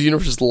is one of those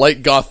universes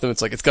like Gotham.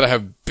 It's like, it's gotta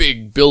have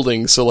big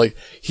buildings. So, like,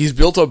 he's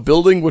built a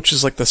building which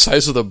is like the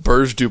size of the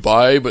Burj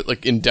Dubai, but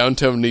like in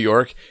downtown New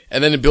York,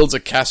 and then it builds a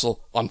castle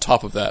on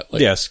top of that.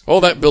 Like, yes. Oh,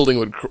 that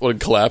building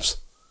would collapse.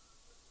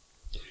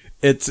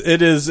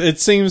 It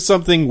seems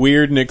something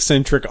weird and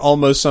eccentric,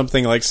 almost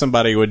something like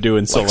somebody would do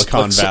in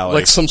Silicon Valley.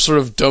 Like some sort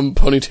of dumb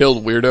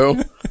ponytailed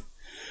weirdo.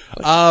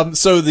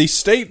 So the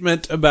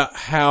statement about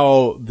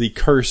how the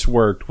curse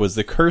worked was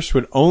the curse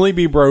would only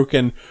be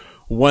broken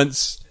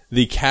once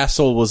the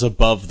castle was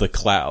above the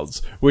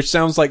clouds, which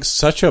sounds like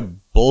such a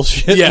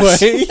bullshit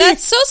way.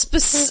 That's so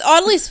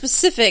oddly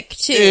specific,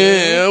 too.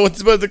 Yeah, what's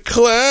about the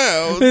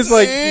clouds? It's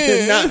like,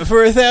 not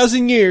for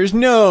 1,000 years.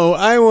 No,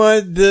 I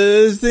want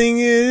this thing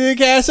in the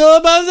castle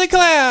above the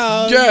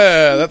clouds.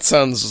 Yeah, that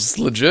sounds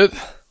legit.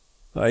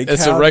 Like, and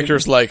so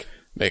Riker's like,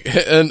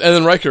 and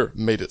then Riker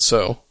made it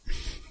so.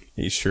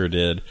 He sure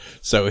did.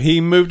 So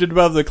he moved it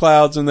above the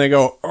clouds, and they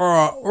go,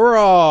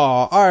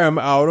 I am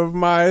out of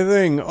my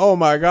thing. Oh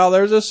my god,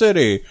 there's a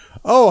city.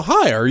 Oh,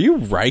 hi, are you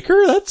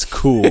Riker? That's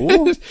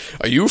cool.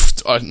 Are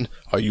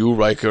you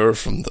Riker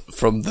from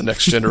the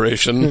next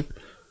generation?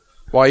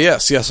 Why,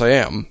 yes, I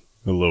am.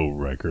 Hello,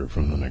 Riker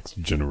from the next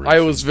generation.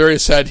 I was very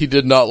sad he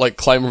did not, like,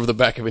 climb over the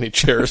back of any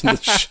chairs in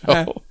the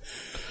show.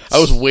 I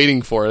was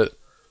waiting for it.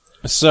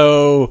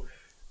 So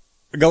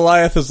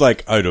Goliath is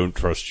like, I don't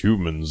trust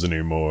humans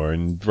anymore,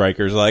 and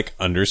Riker's like,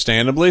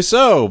 understandably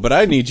so, but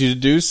I need you to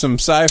do some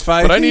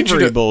sci-fi bullshit.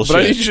 But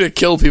I need you to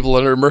kill people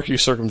under murky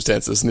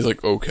circumstances, and he's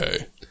like,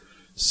 okay.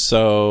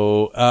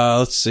 So,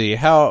 let's see,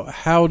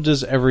 how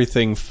does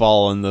everything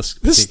fall in this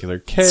particular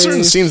case?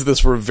 Certain scenes of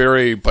this were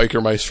very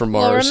biker mice from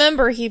Mars. Well,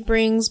 remember, he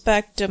brings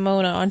back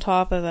Demona on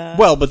top of that.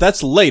 Well, but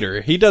that's later.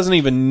 He doesn't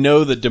even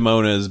know that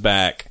Demona is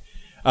back.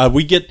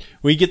 We get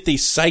the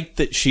sight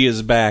that she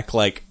is back,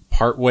 like,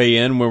 partway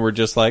in, when we're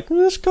just like,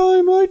 this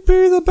guy might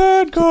be the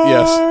bad guy.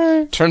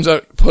 Yes. Turns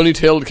out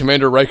ponytailed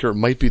Commander Riker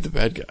might be the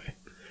bad guy.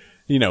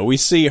 You know, we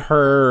see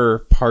her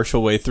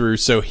partial way through,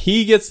 so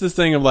he gets this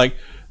thing of like,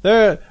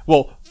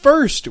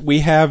 first we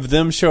have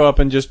them show up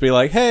and just be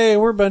like, hey,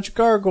 we're a bunch of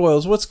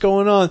gargoyles, what's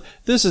going on?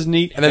 This is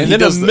neat. And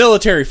then a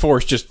military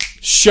force just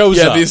shows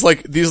up. Yeah,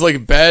 these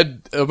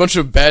a bunch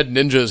of bad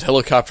ninjas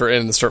helicopter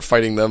in and start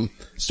fighting them.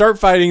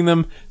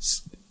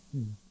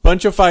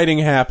 Bunch of fighting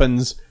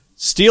happens.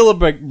 Steal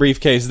a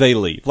briefcase, they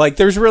leave. Like,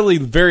 there's really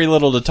very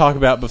little to talk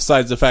about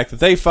besides the fact that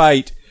they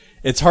fight.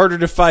 It's harder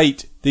to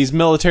fight these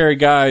military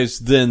guys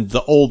than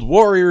the old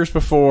warriors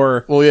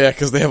before. Well, yeah,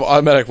 because they have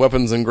automatic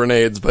weapons and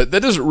grenades, but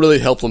that doesn't really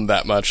help them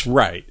that much.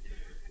 Right.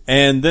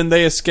 And then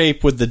they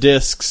escape with the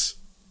discs,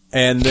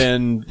 and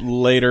then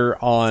later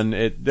on,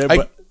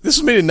 this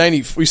was made in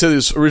 90. We said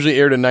this originally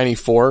aired in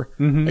 94.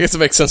 Mm-hmm. I guess it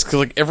makes sense because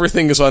like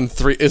everything is on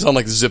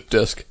like zip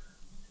disk.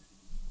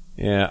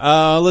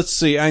 Yeah, let's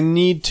see. I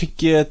need to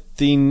get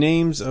the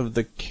names of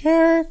the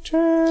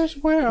characters.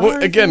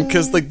 Again,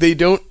 because like they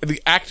don't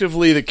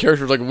actively the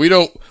characters like we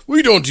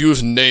don't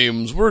use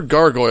names. We're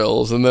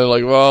gargoyles, and they're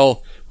like,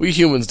 well, we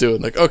humans do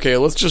it. Like, okay,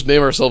 let's just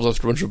name ourselves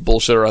after a bunch of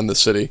bullshit around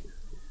this city.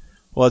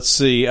 Let's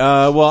see.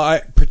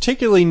 I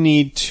particularly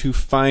need to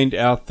find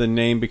out the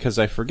name because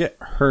I forget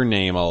her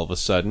name all of a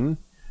sudden.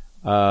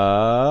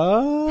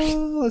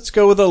 Let's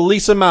go with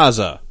Elisa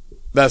Maza.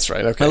 That's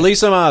right. Okay,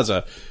 Elisa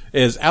Maza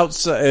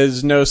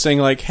is noticing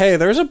like, hey,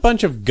 there's a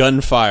bunch of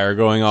gunfire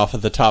going off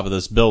at the top of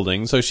this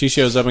building. So she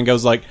shows up and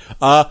goes like,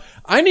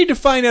 I need to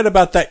find out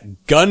about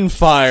that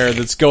gunfire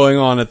that's going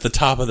on at the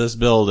top of this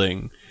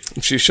building.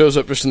 She shows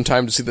up just in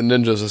time to see the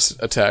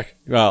ninjas attack.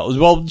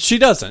 Well, she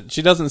doesn't.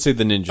 She doesn't see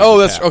the ninjas.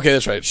 Oh, attack.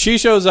 That's right. She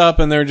shows up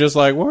and they're just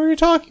like, what are you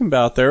talking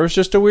about? There was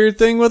just a weird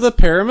thing with a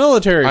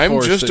paramilitary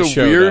force. I'm just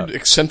a weird,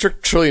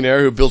 eccentric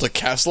trillionaire who built a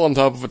castle on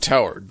top of a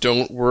tower.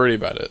 Don't worry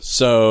about it.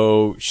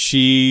 So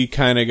she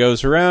kind of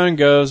goes around and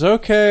goes,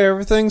 okay,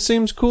 everything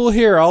seems cool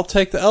here. I'll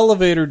take the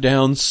elevator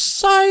down.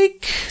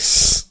 Psych!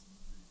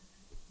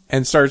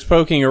 And starts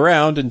poking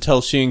around until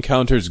she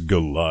encounters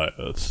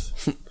Goliath.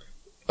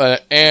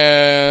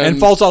 And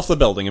falls off the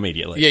building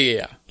immediately.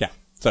 Yeah.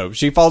 So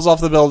she falls off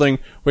the building,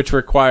 which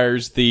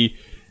requires the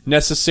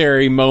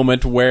necessary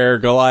moment where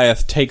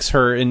Goliath takes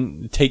her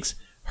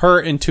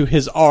into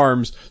his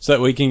arms so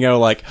that we can go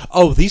like,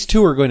 oh, these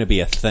two are going to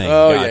be a thing.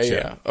 Oh, gotcha.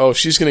 yeah. Oh,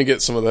 she's going to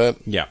get some of that.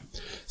 Yeah.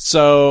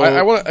 So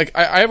I want.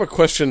 I have a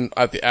question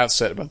at the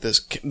outset about this.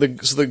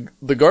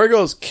 The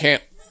gargoyles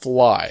can't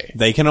fly.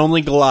 they can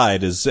only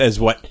glide, as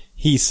what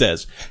he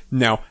says.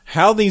 Now,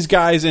 how these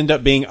guys end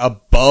up being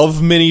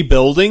above many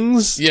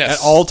buildings Yes.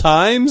 at all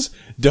times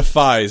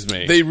defies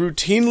me. They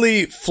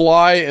routinely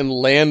fly and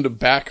land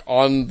back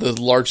on the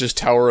largest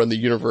tower in the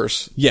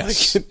universe.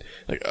 Yes.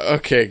 Like,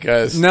 okay,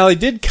 guys. Now, they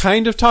did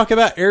kind of talk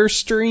about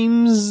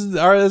airstreams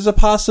as a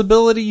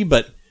possibility,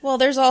 but Well,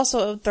 there's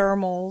also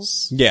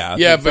thermals. yeah,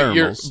 Yeah, the but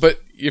thermals.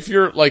 if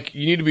you're like,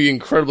 you need to be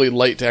incredibly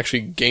light to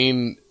actually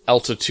gain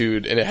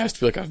altitude, and it has to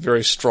be like a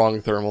very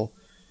strong thermal.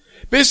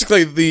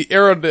 Basically, the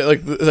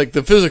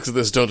the physics of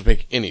this don't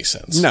make any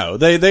sense. No,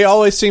 they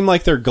always seem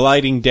like they're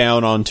gliding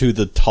down onto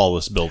the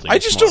tallest building. I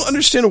just don't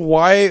understand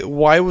why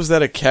was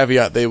that a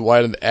caveat they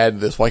wanted to add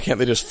this? Why can't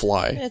they just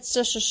fly? It's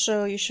just a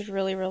show. You should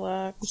really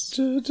relax.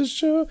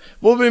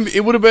 Well,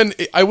 it would have been.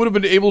 I would have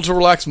been able to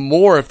relax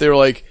more if they were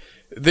like,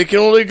 they can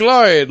only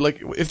glide.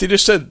 Like if they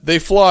just said they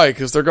fly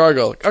because they're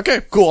gargoyle. Like, okay,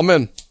 cool, I'm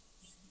in.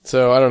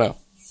 So I don't know.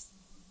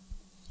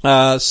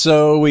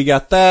 So we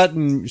got that,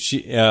 and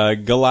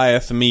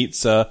Goliath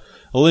meets,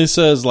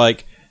 Alyssa is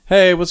like,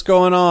 hey, what's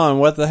going on?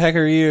 What the heck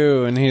are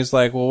you? And he's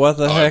like, well, what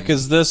the heck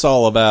is this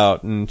all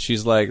about? And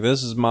she's like,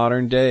 this is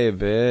modern day,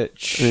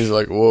 bitch. And he's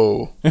like,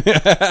 whoa.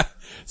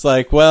 It's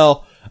like,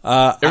 well,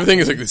 Everything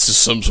is like, this is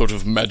some sort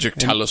of magic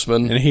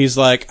talisman. and he's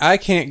like, I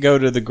can't go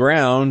to the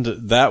ground.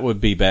 That would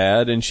be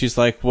bad. And she's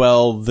like,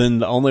 well, then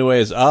the only way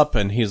is up.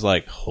 And he's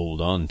like, hold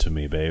on to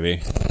me,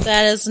 baby.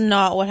 That is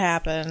not what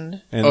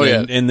happened. And Oh,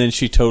 then, yeah. and then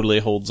she totally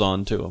holds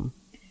on to him.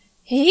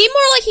 He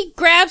more like he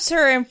grabs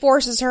her and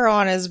forces her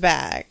on his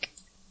back.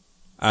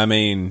 I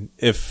mean,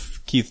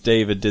 if Keith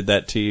David did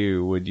that to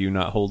you, would you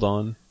not hold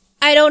on?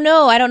 I don't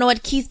know. I don't know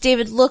what Keith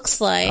David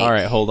looks like. All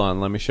right, hold on.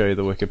 Let me show you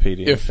the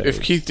Wikipedia If page.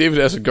 Keith David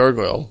as a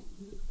gargoyle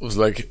was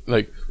like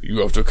you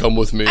have to come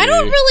with me. I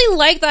don't really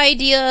like the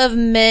idea of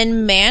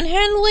men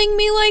manhandling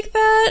me like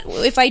that.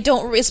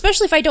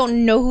 Especially if I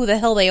don't know who the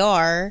hell they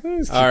are.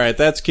 All right,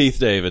 that's Keith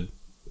David.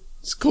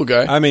 He's a cool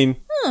guy. I mean,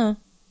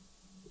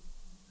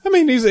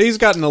 he's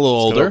gotten a little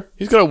older.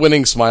 He's got a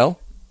winning smile.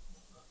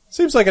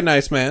 Seems like a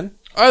nice man.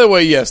 Either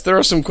way, yes, there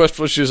are some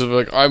questionable issues of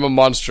like, I'm a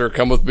monster,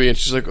 come with me, and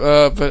she's like,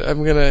 but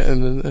I'm gonna.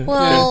 And then,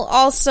 Well,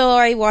 also,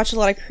 I watch a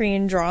lot of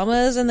Korean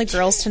dramas, and the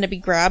girls tend to be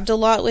grabbed a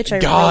lot, which I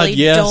God, really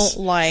yes.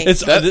 don't like.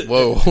 It's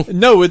whoa.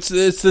 No, it's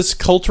this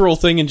cultural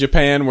thing in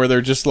Japan where they're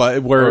just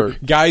like where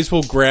guys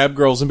will grab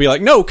girls and be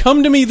like, "No,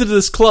 come to me to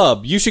this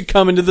club. You should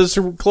come into this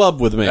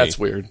club with me." That's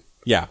weird.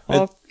 Yeah.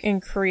 Well,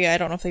 in Korea, I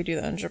don't know if they do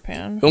that in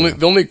Japan.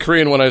 The only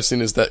Korean one I've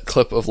seen is that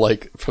clip of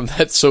like from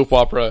that soap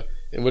opera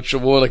in which a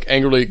woman like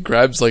angrily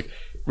grabs like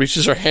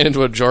reaches her hand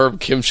into a jar of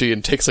kimchi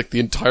and takes like the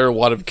entire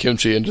wad of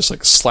kimchi and just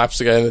like slaps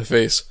the guy in the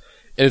face.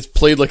 And it's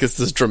played like it's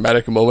this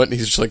dramatic moment and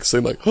he's just like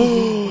saying like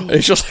and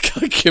he's just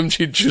like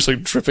kimchi juice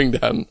like dripping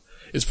down.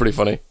 It's pretty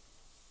funny.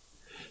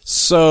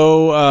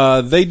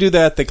 So they do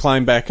that. They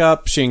climb back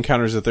up. She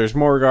encounters that there's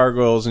more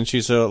gargoyles, and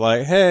she's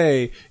like,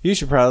 "Hey, you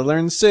should probably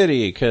learn the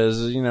city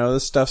because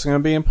this stuff's going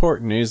to be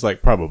important." And he's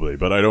like, "Probably,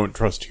 but I don't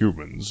trust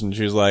humans." And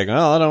she's like,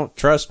 "Well, I don't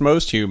trust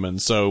most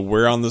humans, so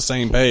we're on the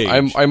same page."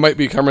 I might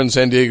be Carmen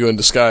Sandiego in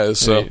disguise.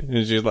 So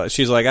And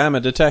she's like, "I'm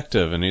a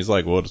detective," and he's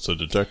like, "What's a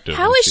detective?"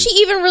 How And is she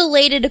even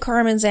related to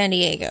Carmen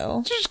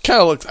Sandiego? she just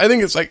kind of looks. I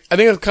think it's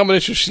a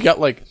combination. She's got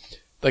like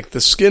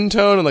the skin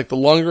tone and like the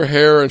longer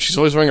hair, and she's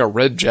always wearing a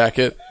red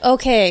jacket.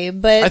 Okay,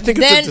 but I think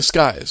then, it's a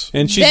disguise.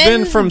 And she's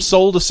Then- been from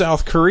Seoul to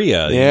South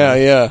Korea.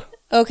 Yeah.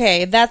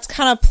 okay, that's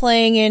kind of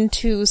playing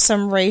into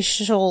some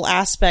racial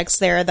aspects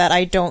there that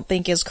I don't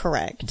think is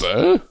correct.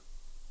 But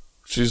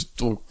she's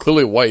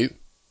clearly white.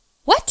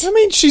 What? I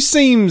mean,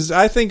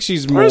 I think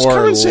she's more Where's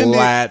Carmen Sandiego?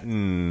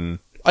 Latin.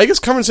 I guess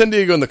Carmen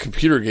Sandiego in the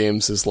computer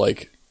games is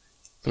like,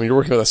 I mean, you're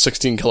working with a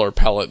 16-color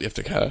palette. You have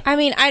to kind of. I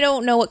mean, I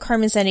don't know what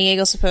Carmen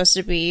Sandiego is supposed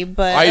to be,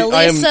 but I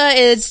Elisa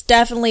is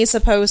definitely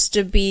supposed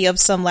to be of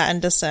some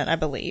Latin descent, I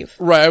believe.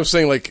 Right, I was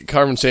saying like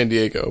Carmen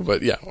Sandiego,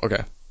 but yeah,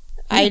 okay.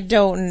 I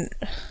don't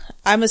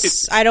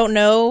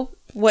know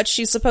what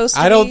she's supposed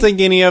to be. I don't think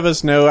any of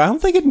us know. I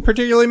don't think it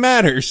particularly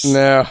matters.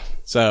 Nah,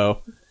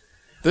 So,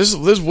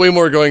 there's way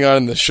more going on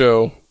in the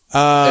show,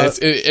 uh,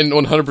 and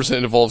 100%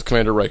 involves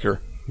Commander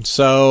Riker.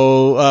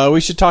 So,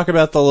 we should talk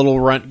about the little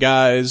runt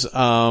guys.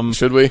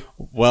 Should we?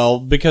 Well,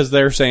 because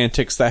there's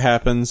antics that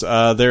happens.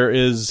 There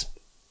is,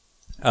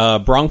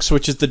 Bronx,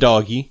 which is the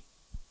doggy.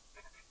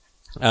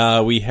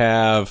 We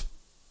have,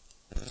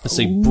 let's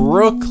see,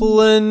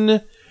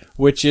 Brooklyn,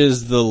 which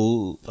is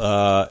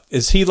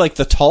is he like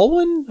the tall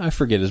one? I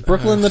forget. Is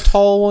Brooklyn the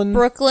tall one?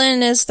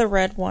 Brooklyn is the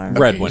red one.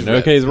 Red one.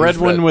 Okay, the red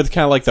one with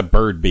kind of like the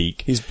bird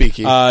beak. He's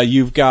beaky.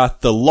 You've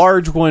got the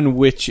large one,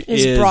 which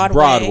is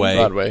Broadway.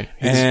 Broadway.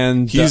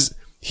 And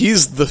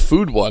He's the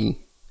food one.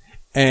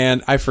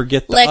 and I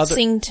forget the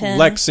Lexington. other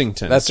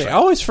Lexington. That's See, right. I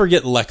always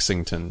forget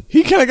Lexington.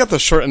 He kind of got the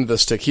short end of the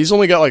stick. He's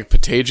only got like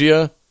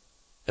Patagia.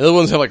 The other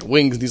ones have like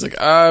wings, and he's like,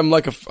 I'm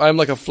like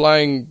a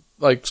flying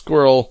like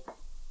squirrel.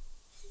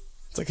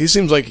 It's like he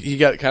seems like he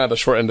got kind of the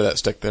short end of that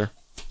stick there.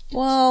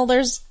 Well,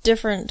 there's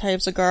different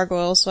types of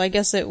gargoyles, so I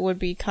guess it would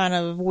be kind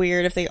of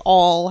weird if they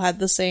all had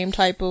the same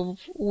type of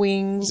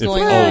wings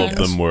going on. All of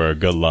them were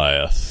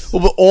Goliath.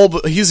 Well,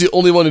 but he's the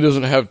only one who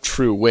doesn't have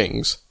true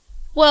wings.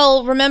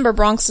 Well, remember,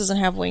 Bronx doesn't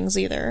have wings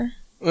either.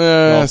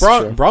 That's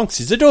true. Bronx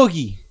is a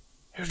doggy.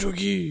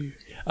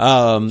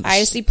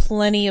 I see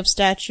plenty of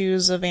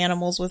statues of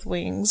animals with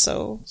wings,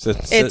 so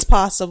it's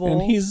possible.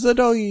 And he's a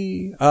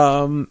doggy.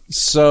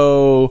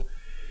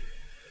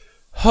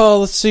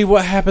 Let's see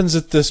what happens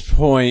at this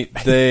point.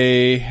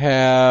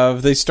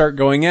 They start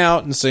going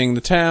out and seeing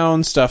the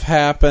town. Stuff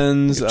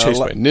happens. Chased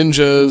by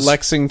ninjas.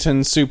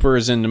 Lexington Super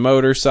is into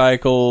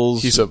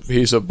motorcycles. He's a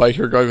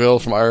biker gargoyle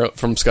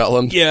from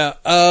Scotland. Yeah.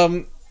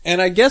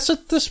 And I guess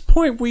at this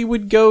point we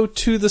would go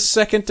to the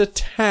second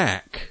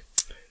attack.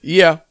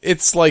 Yeah,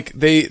 it's like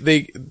they're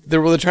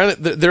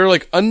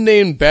like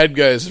unnamed bad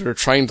guys that are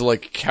trying to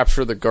like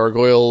capture the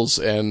gargoyles,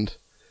 and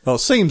well,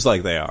 seems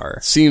like they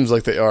are. So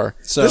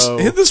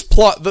this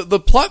plot, the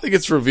plot that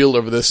gets revealed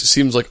over this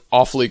seems like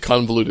awfully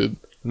convoluted.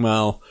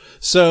 Well,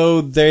 so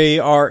they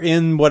are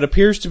in what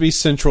appears to be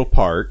Central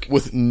Park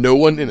with no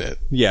one in it.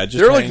 Yeah, just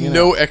there are like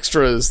no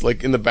extras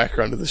like in the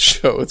background of the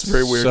show. It's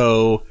very weird.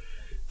 So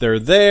they're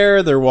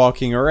there, they're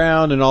walking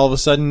around, and all of a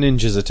sudden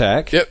ninjas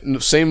attack.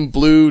 Yep, same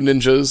blue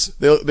ninjas.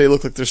 They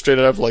look like they're straight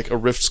out of like a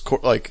Rift's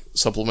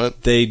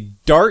supplement. They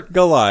dart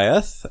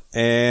Goliath,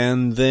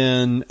 and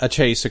then a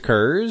chase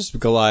occurs.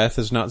 Goliath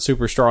is not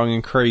super strong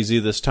and crazy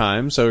this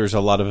time, so there's a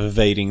lot of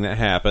evading that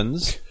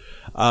happens.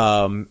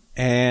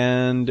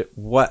 And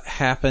what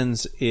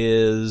happens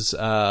is,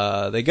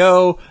 they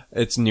go,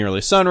 it's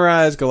nearly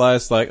sunrise,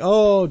 Goliath's like,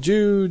 oh,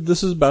 Jude,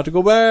 this is about to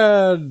go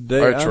bad.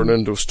 I turn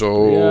into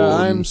stone. Yeah,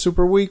 I'm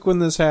super weak when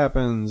this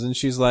happens. And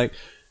she's like,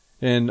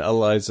 and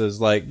Eliza's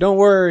like, don't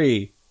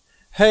worry.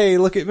 Hey,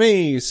 look at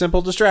me.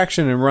 Simple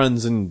distraction, and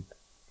runs and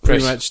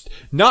pretty much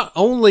not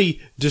only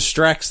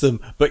distracts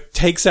them, but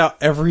takes out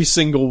every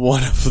single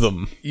one of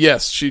them.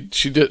 Yes, she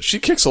did. She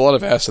kicks a lot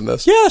of ass in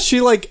this. Yeah, she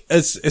like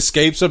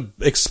escapes a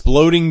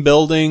exploding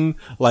building,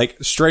 like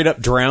straight up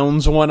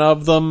drowns one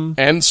of them,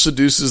 and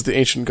seduces the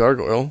ancient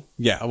gargoyle.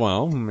 Yeah,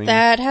 well, I mean,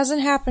 that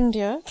hasn't happened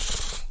yet.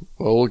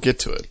 Well, we'll get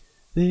to it.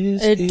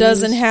 It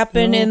doesn't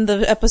happen in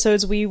the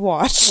episodes we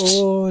watched,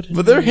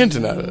 but they're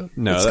hinting at it.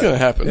 No, it's gonna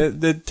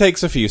happen. It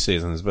takes a few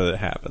seasons, but it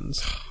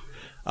happens.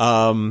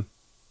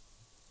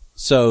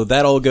 So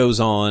that all goes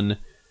on,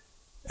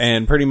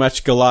 and pretty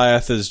much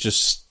Goliath is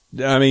just,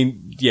 I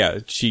mean, yeah,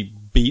 she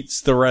beats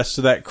the rest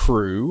of that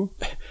crew.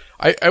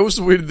 I was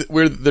weird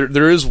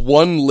there is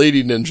one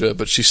lady ninja,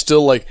 but she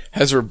still like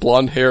has her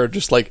blonde hair,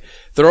 just like,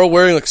 they're all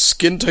wearing like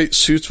skin tight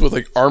suits with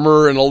like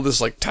armor and all this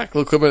like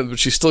tactical equipment, but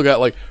she's still got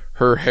like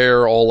her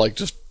hair all like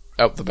just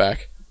out the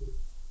back.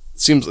 That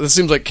seems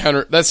like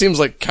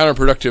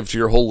counterproductive to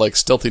your whole like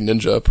stealthy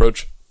ninja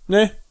approach.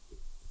 Nah.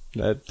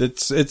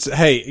 It's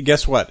hey,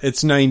 guess what?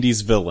 It's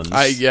 90s villains.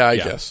 I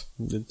guess.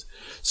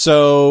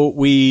 So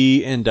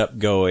we end up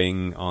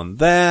going on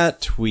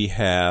that. We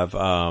have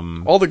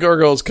all the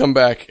gargoyles come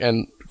back,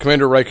 and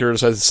Commander Riker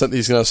decides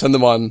he's going to send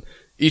them on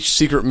each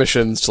secret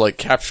missions to like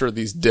capture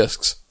these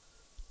discs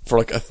for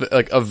like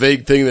a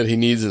vague thing that he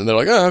needs, and they're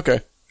like, oh, okay.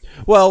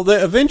 Well,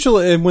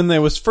 eventually, when they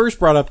was first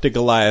brought up to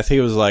Goliath,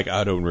 he was like,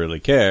 I don't really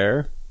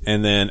care.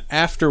 And then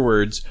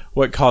afterwards,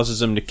 what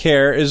causes him to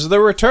care is the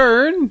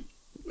return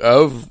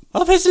of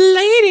his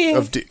lady,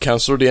 of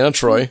Counselor Deanna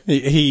Troi.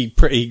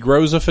 He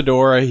grows a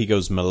fedora. He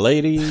goes,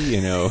 "Milady,"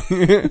 you know.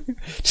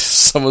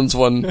 summons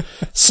one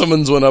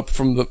up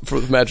from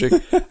the magic.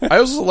 I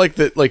also like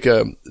that. Like,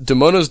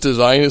 Damona's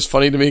design is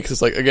funny to me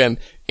because, like, again,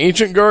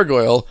 ancient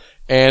gargoyle,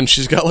 and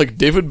she's got like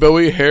David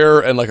Bowie hair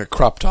and like a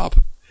crop top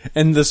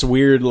and this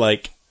weird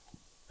like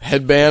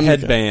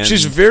headband.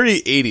 She's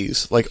very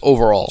 80s, like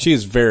overall. She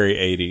is very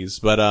 80s,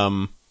 but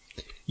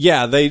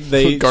yeah,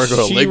 they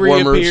gargoyle she leg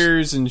reappears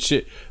warmers. and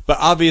shit. But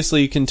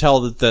obviously you can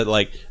tell that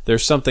like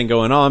there's something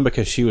going on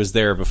because she was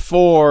there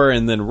before,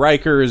 and then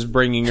Riker is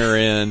bringing her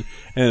in,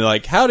 and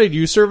like, how did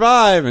you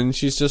survive? And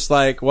she's just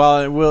like,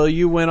 well,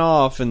 you went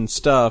off and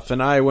stuff,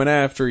 and I went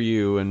after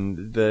you,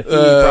 and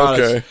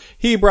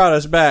he brought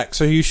us back,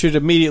 so you should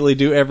immediately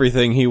do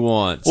everything he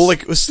wants. Well,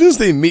 like, as soon as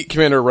they meet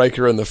Commander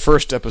Riker in the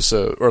first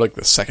episode, or like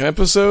the second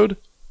episode,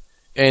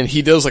 and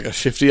he does like a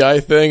shifty eye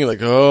thing,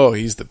 like, oh,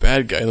 he's the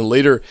bad guy. And then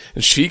later,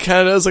 and she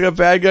kind of does like a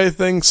bad guy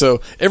thing.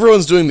 So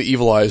everyone's doing the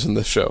evil eyes in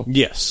this show.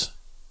 Yes.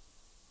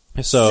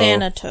 So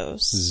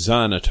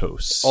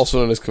Xanatos. Also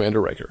known as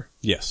Commander Riker.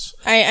 Yes.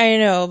 I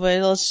know,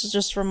 but let's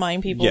just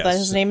remind people that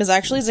his name is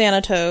actually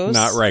Xanatos.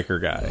 Not Riker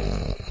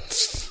Guy.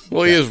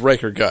 Well, he is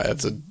Riker Guy.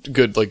 That's a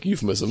good, like,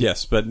 euphemism.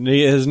 Yes, but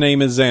his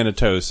name is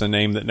Xanatos, a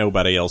name that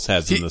nobody else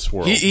has in this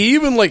world. He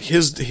even, like,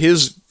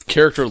 his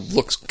character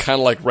looks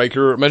kind of like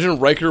Riker. Imagine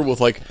Riker with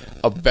like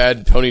a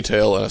bad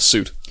ponytail and a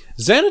suit.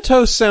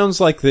 Xanatos sounds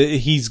like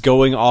he's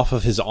going off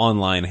of his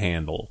online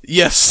handle.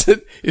 Yes,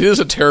 it is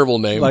a terrible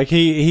name. Like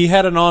he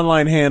had an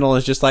online handle and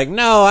it's just like,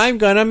 no, I'm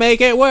gonna make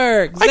it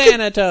work.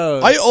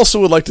 Xanatos. I also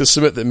would like to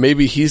submit that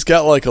maybe he's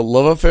got like a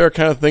love affair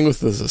kind of thing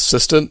with his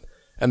assistant,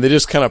 and they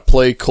just kind of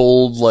play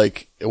cold,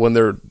 like, when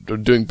they're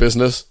doing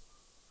business.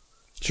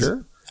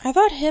 Sure. I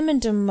thought him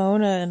and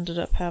Demona ended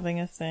up having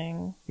a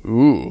thing.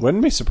 Ooh.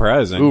 Wouldn't be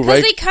surprising. Ooh,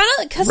 Because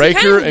they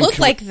kind of looked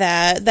like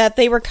that. That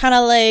they were kind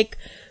of like,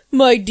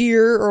 my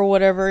dear, or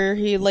whatever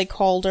he, like,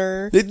 called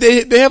her.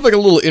 They have, like, a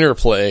little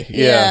interplay.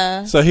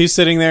 Yeah. So he's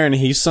sitting there and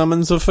he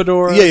summons a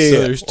fedora. Yeah.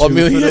 So there's Well, I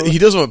mean, two he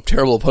does have a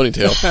terrible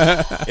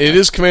ponytail. It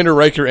is Commander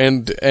Riker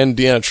and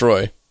Deanna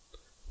Troi.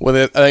 When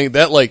I think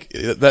that, like,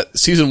 that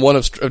season 1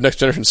 of Next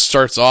Generation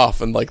starts off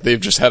and, like, they've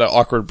just had an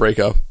awkward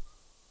breakup.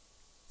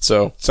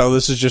 So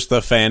this is just the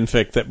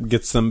fanfic that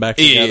gets them back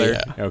together?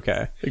 Yeah.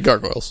 Okay.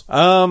 Gargoyles.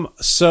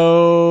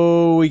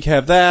 So we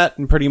have that,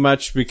 and pretty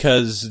much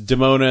because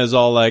Demona is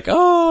all like,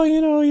 oh,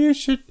 you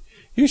should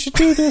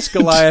do this.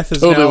 Goliath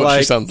is Totally now, what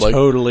she sounds like.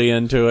 totally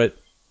into it.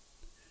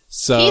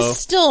 So He's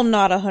still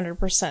not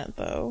 100%,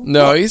 though.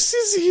 No, he's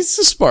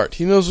smart.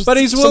 He knows what but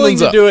he's willing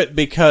someone's to up. do it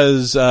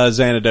because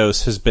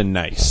Xanados has been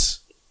nice.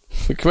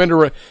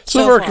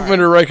 So far,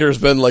 Commander Riker has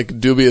been, like,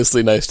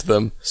 dubiously nice to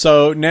them.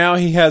 So now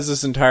he has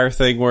this entire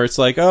thing where it's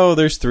like, oh,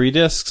 there's 3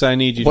 discs I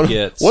need you to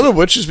get. One of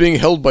which is being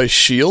held by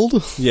S.H.I.E.L.D.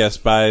 Yes,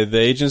 by the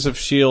agents of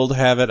S.H.I.E.L.D.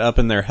 have it up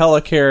in their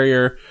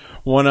helicarrier.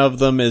 One of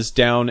them is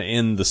down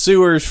in the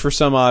sewers for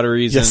some odd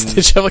reason. Yes, they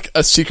just have, like,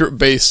 a secret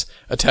base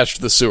attached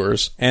to the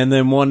sewers. And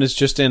then one is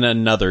just in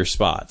another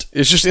spot.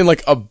 It's just in,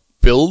 like, a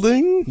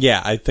building?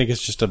 Yeah, I think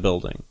it's just a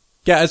building.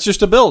 Yeah, it's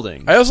just a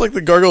building. I also like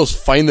the Gargoyles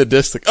find the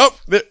disc, like, oh,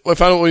 I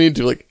found what we need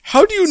to. Like,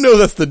 how do you know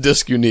that's the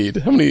disc you need?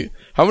 How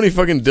many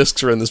fucking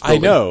discs are in this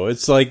building? I know.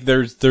 It's like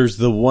there's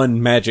the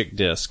one magic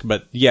disc,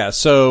 but yeah,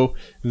 so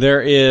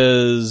there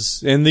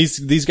is, and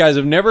these guys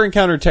have never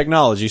encountered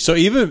technology, so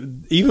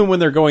even when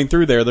they're going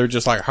through there, they're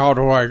just like, how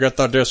do I get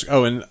the disc?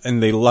 Oh,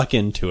 and they luck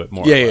into it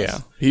more. Yeah.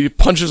 He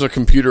punches a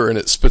computer and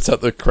it spits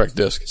out the correct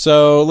disc.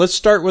 So let's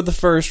start with the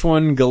first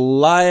one.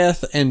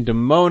 Goliath and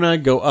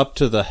Demona go up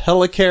to the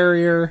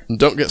helicarrier. And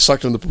don't get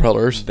sucked in the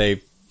propellers. They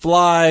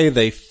fly,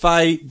 they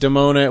fight.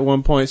 Demona at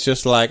one point is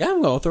just like,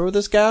 I'm gonna throw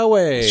this guy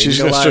away. She's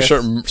gonna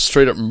start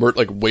straight up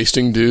like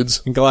wasting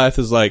dudes. And Goliath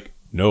is like,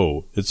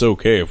 no, it's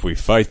okay if we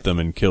fight them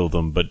and kill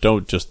them, but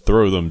don't just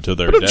throw them to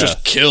their death.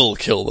 Just kill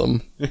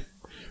them.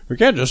 We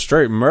can't just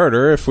straight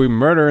murder. If we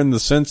murder in the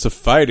sense of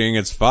fighting,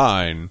 it's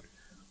fine.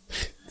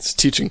 It's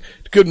teaching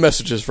good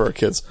messages for our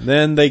kids.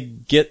 Then they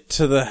get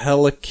to the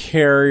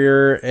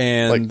helicarrier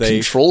and like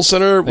control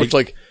center, which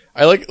like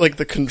I like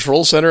the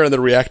control center and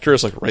the reactor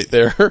is like right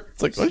there.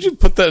 It's like, why don't you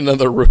put that in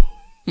another room?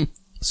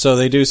 So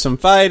they do some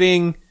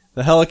fighting.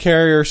 The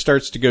helicarrier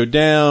starts to go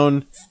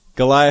down.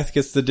 Goliath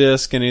gets the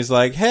disc and he's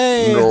like,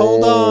 hey,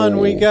 hold on,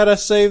 we gotta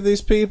save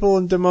these people.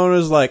 And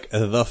Demona's like,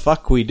 the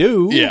fuck we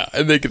do. Yeah,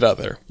 and they get out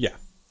there. Yeah.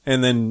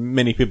 And then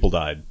many people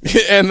died.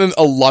 And then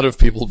a lot of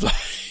people died.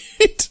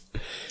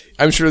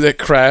 I'm sure that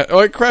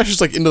it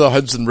crashes like into the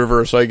Hudson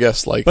River, so I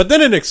guess like... But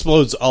then it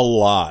explodes a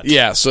lot.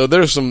 Yeah, so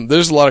there's a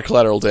lot of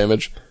collateral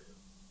damage.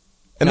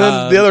 And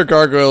then the other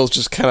gargoyles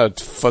just kind of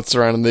futz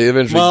around and they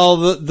eventually... Well,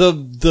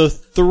 the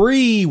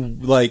three,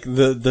 like,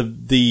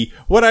 the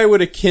what I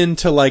would akin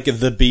to, like,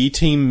 the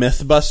B-team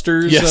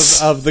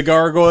Mythbusters of the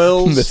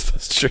gargoyles.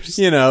 Mythbusters.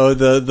 You know,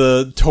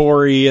 the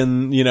Tory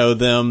and,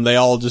 them, they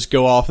all just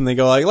go off and they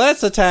go like,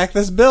 let's attack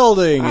this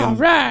building.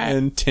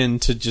 And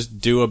tend to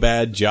just do a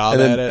bad job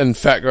at it. And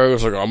Fat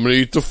Gargoyle's like, I'm gonna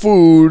eat the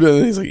food.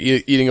 And he's like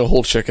eating a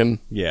whole chicken.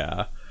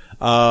 Yeah.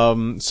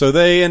 So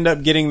they end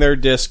up getting their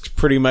discs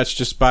pretty much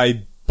just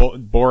by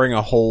boring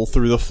a hole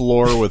through the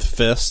floor with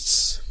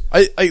fists.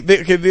 They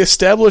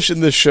establish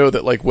in this show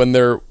that like when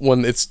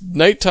it's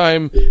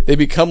nighttime, they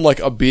become like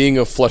a being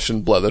of flesh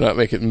and blood. They're not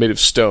made of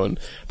stone.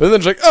 But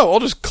then they're like, oh, I'll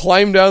just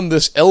climb down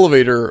this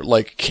elevator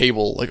like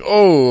cable. Like,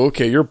 oh,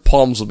 okay, your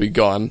palms will be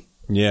gone.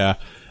 Yeah.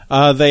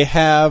 They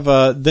have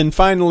then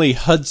finally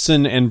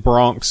Hudson and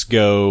Bronx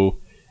go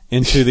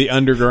into the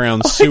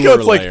underground sewer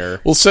layer.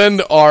 Like, we'll send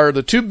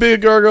the 2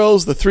 big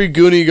gargoyles, the 3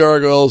 goony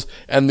gargoyles,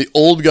 and the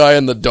old guy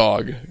and the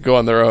dog go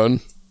on their own.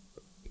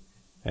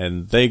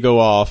 And they go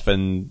off,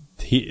 and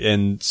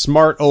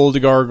smart old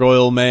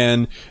gargoyle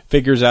man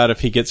figures out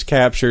if he gets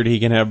captured, he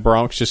can have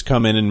Bronx just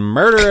come in and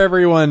murder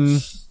everyone.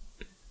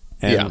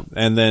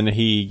 And then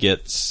he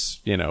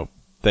gets,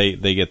 they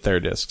get their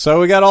disc.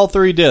 So we got all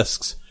 3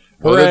 discs.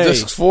 What are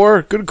discs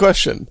for? Good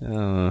question.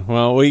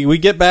 Well, we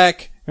get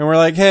back, and we're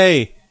like,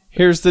 hey,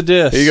 here's the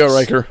disc. Here you go,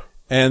 Riker.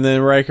 And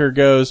then Riker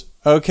goes,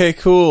 okay,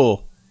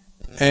 cool.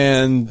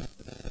 And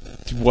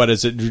what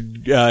is it?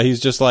 He's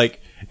just like,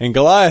 and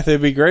Goliath,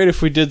 it'd be great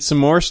if we did some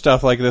more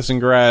stuff like this.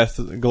 And Goliath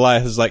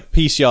is like,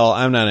 peace, y'all.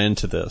 I'm not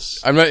into this.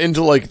 I'm not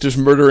into like just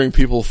murdering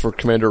people for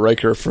Commander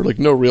Riker for like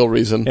no real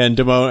reason. And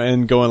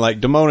going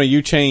like, Demona,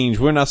 you change.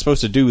 We're not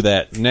supposed to do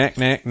that. Knack,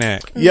 knack,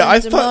 knack. Yeah,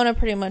 Demona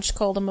pretty much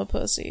called him a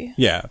pussy.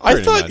 Yeah,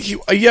 I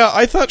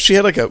thought she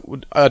had like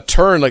a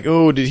turn. Like,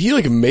 oh, did he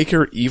like make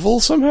her evil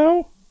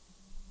somehow?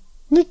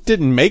 It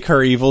didn't make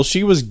her evil.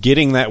 She was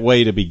getting that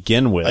way to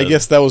begin with. I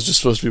guess that was just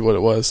supposed to be what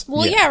it was.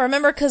 Well, yeah,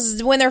 remember,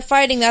 because when they're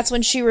fighting, that's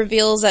when she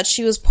reveals that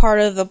she was part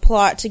of the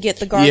plot to get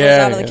the gargoyles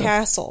out of the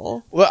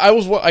castle. Well,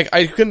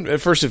 I couldn't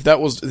at first if that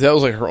was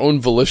like her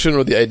own volition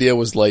or the idea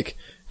was like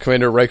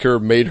Commander Riker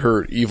made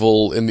her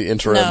evil in the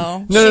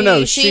interim.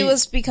 No. She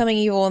was becoming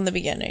evil in the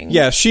beginning.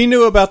 Yeah, she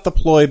knew about the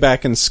ploy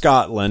back in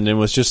Scotland and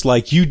was just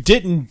like, you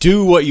didn't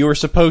do what you were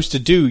supposed to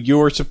do. You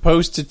were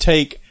supposed to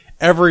take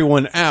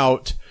everyone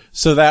out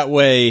so that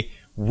way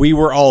we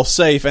were all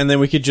safe and then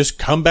we could just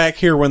come back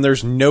here when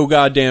there's no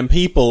goddamn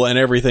people and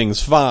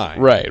everything's fine.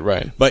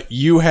 Right. But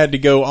you had to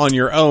go on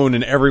your own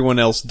and everyone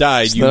else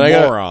died, you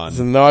moron.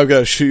 So now I've got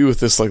to shoot you with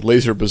this like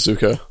laser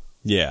bazooka.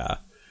 Yeah.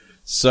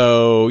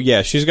 So,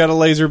 yeah, she's got a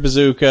laser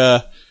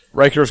bazooka.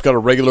 Riker's got a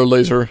regular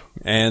laser.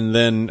 And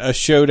then a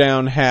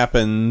showdown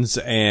happens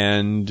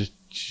and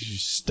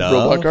stuff.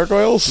 Robot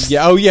gargoyles?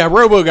 Yeah,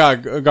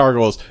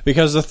 gargoyles.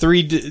 Because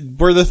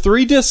were the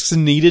 3 discs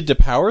needed to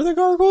power the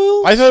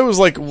gargoyle? I thought it was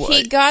like...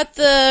 He got,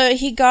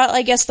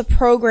 I guess, the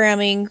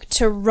programming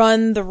to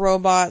run the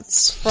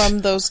robots from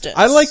those discs.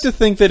 I like to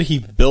think that he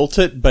built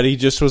it, but he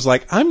just was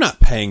like, I'm not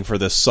paying for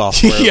this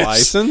software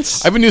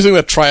license. I've been using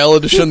the trial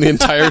edition the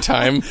entire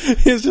time.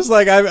 He's just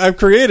like, I've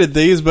created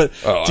these, but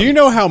do you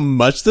know how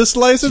much this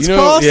license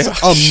costs? Yeah.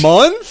 A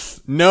month?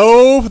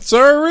 No,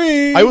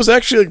 sorry. I was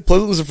actually like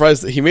pleasantly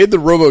surprised that he made the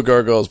Robo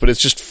Gargoyles, but it's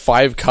just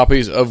 5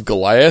 copies of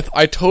Goliath.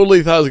 I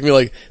totally thought it was gonna be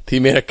like he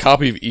made a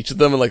copy of each of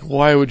them, and like,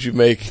 why would you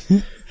make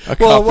a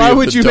copy of why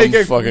would the you dumb make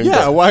a fucking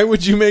why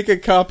would you make a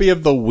copy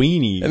of the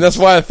weenie? And that's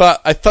why I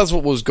thought that's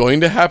what was going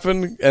to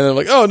happen, and then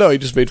like, oh no, he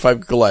just made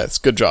 5 Goliaths.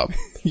 Good job,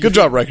 good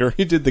job, Riker.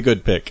 He did the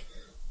good pick.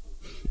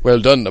 Well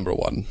done, number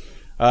 1.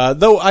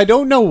 Though I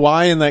don't know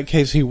why in that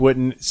case he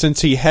wouldn't,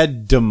 since he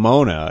had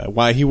Demona,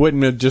 why he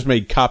wouldn't have just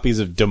made copies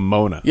of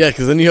Demona. Yeah,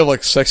 because then you have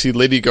like sexy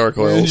lady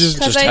gargoyles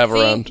just have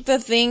around. The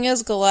thing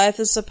is, Goliath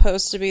is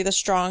supposed to be the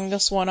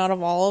strongest one out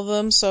of all of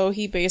them, so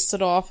he based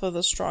it off of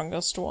the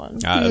strongest one.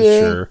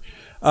 Sure.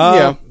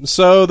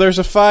 So there's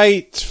a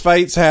fight.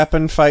 Fights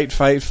happen. Fight.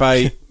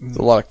 There's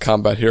a lot of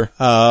combat here.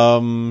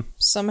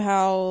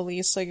 Somehow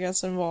Lisa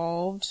gets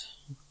involved.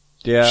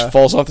 Yeah. She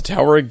falls off the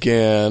tower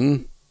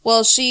again.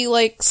 Well, she,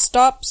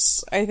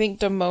 stops, I think,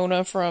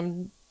 Demona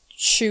from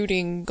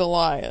shooting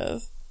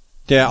Goliath.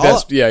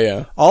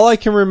 Yeah. All I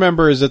can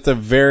remember is at the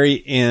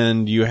very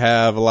end, you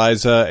have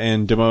Eliza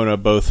and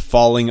Demona both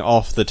falling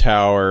off the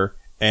tower,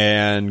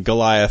 and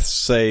Goliath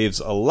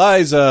saves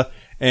Eliza,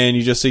 and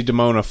you just see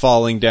Demona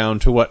falling down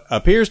to what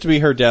appears to be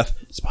her death.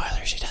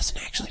 Spoiler, she doesn't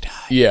actually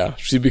die. Yeah,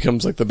 she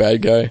becomes like the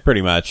bad guy.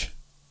 Pretty much.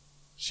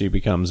 She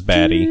becomes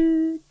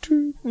baddie.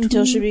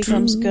 Until she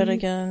becomes good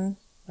again.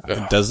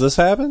 Does this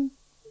happen?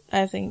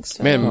 I think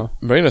so. Man,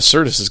 Marina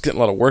Sirtis is getting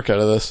a lot of work out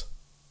of this.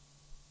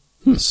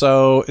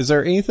 So, is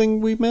there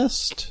anything we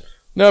missed?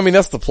 No, I mean,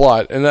 that's the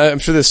plot, and I'm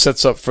sure this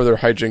sets up further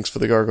hijinks for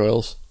the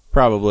gargoyles.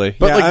 Probably.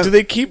 But, do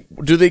they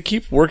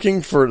keep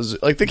working for,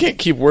 they can't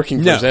keep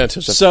working for Xanatos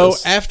after So,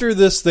 this. after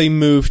this, they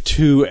move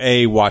to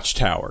a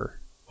watchtower.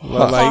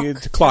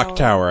 Clock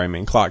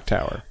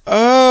tower.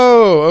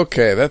 Oh,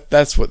 okay.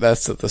 That's the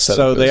setup.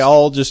 So they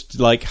all just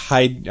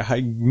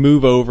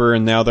move over,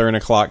 and now they're in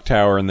a clock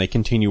tower, and they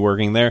continue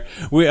working there.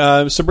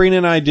 Sabrina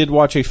and I did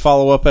watch a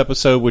follow-up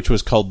episode, which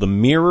was called The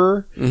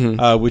Mirror,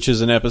 which is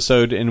an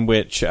episode in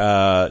which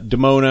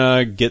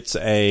Demona gets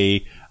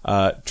a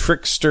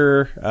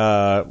trickster.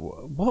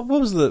 What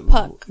was the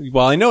Puck?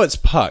 Well, I know it's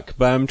Puck,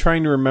 but I'm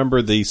trying to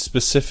remember the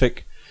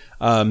specific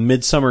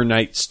Midsummer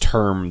Night's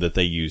term that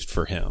they used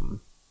for him.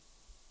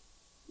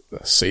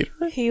 A satyr?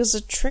 He was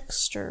a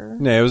trickster.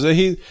 No,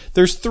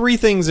 there's 3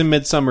 things in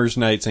Midsummer's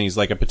Nights, and he's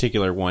like a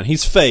particular one.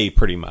 He's Fae,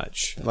 pretty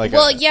much.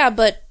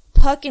 But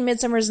Puck in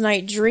Midsummer's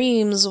Night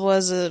Dreams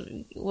was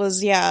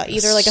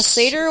either like a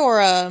satyr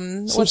or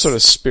some sort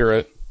of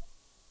spirit.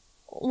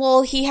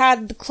 Well, he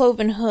had the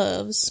cloven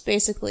hooves,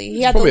 basically.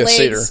 He had probably the legs.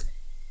 a satyr.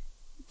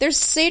 There's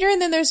satyr,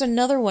 and then there's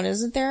another one,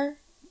 isn't there?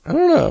 I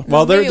don't know.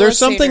 Well, maybe there's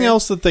something satyr.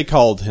 else that they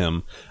called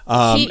him.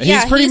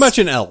 He's pretty much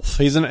an elf.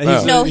 He's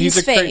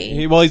Fae.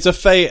 He's a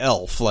Fae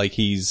elf.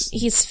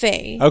 He's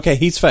Fae. Okay,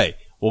 he's Fae.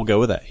 We'll go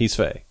with that. He's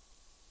Fae.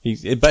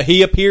 But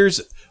he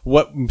appears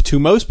what to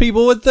most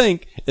people would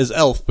think is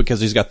elf because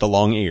he's got the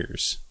long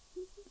ears.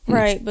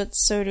 Right, but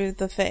so do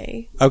the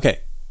Fae. Okay.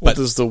 What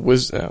does the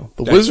wizard? No,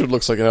 the wizard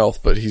looks like an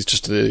elf, but he's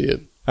just an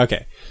idiot.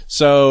 Okay,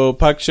 so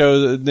Puck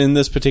shows in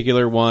this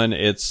particular one,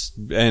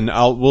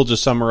 we'll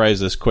just summarize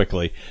this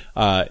quickly.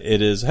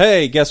 It is,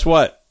 hey, guess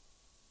what?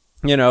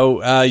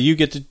 I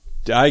get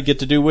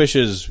to do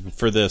wishes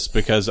for this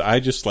because I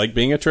just like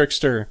being a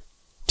trickster.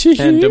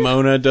 And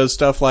Demona does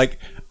stuff like,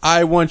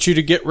 I want you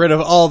to get rid of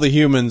all the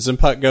humans, and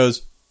Puck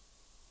goes,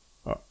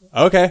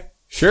 okay,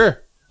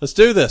 sure, let's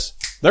do this.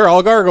 They're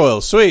all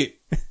gargoyles, sweet.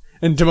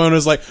 And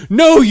Demona's like,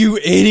 no, you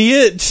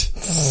idiot!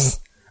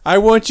 I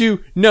want you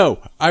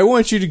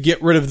to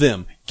get rid of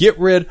them. Get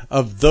rid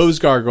of those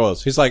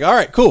gargoyles. He's like,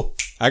 alright, cool.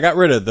 I got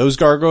rid of those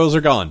gargoyles are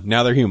gone.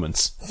 Now they're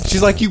humans.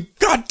 She's like, you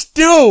got to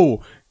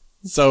do!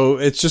 So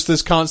it's just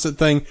this constant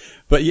thing.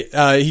 But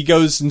he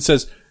goes and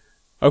says,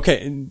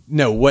 okay,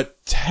 no, what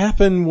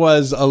happened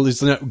was,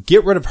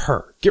 get rid of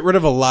her. Get rid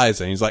of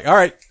Eliza. And he's like, all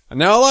right,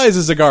 now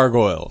Eliza's a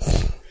gargoyle.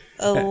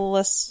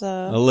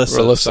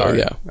 Alyssa, sorry.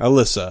 yeah.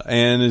 Alyssa.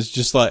 And it's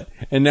just like,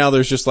 and now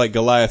there's just like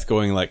Goliath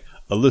going like,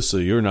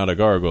 Alyssa, you're not a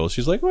gargoyle.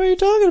 She's like, what are you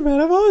talking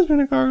about? I've always been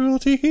a gargoyle.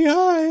 Tiki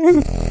hi.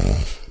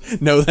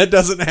 No, that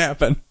doesn't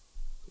happen.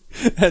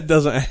 That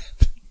doesn't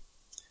happen.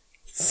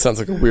 Sounds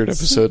like a weird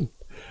episode.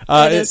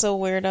 It is a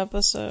weird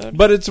episode.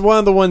 But it's one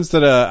of the ones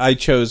that I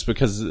chose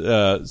because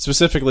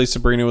specifically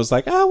Sabrina was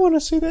like, I want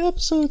to see the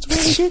episodes where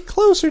they get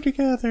closer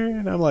together.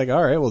 And I'm like,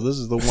 all right, well, this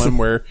is the one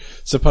where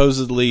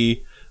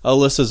supposedly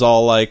Alyssa's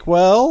all like,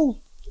 well,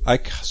 I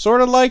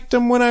sort of liked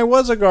him when I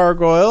was a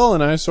gargoyle,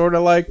 and I sort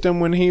of liked him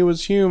when he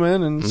was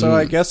human, and so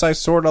I guess I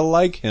sort of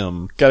like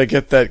him. Gotta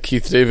get that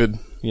Keith David.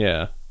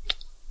 Yeah.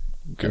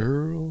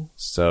 Girl.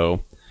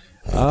 So,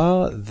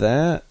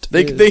 that...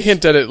 They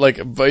hint at it, like,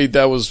 but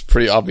that was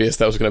pretty obvious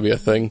that was gonna be a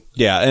thing.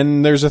 Yeah,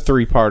 and there's a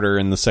 3-parter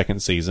in the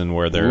second season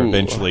where they're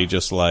eventually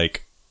just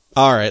like,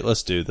 alright,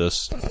 let's do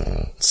this.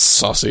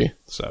 Saucy.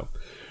 So,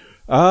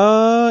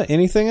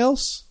 anything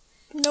else?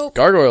 Nope.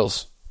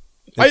 Gargoyles.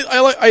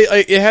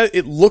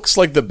 It looks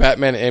like the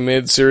Batman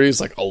animated series,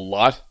 like, a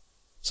lot.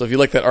 So if you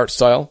like that art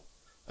style,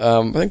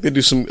 I think they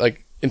do some,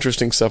 like,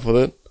 interesting stuff with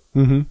it.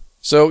 Mm-hmm.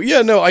 So,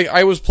 yeah, no,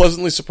 I was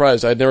pleasantly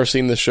surprised. I'd never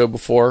seen this show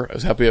before. I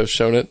was happy I was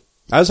shown it.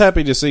 I was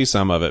happy to see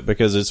some of it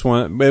because it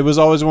was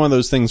always one of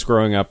those things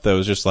growing up that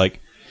was just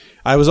like,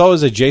 I was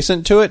always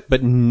adjacent to it,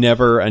 but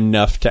never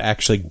enough to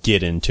actually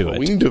get into it.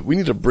 We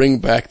need to bring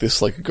back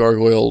this, like,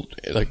 gargoyle,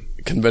 like,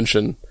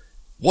 convention.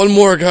 One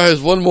more,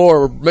 guys, one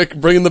more. We're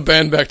bringing the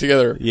band back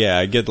together.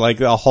 Yeah, get like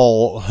a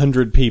whole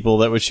 100 people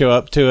that would show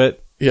up to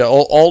it. Yeah,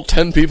 all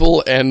 10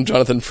 people and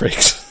Jonathan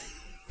Frakes.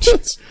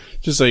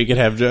 Just so you could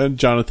have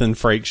Jonathan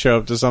Frakes show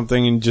up to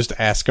something and just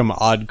ask him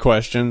odd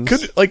questions.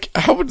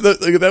 How would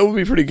that would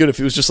be pretty good if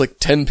it was just like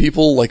 10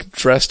 people like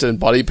dressed and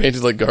body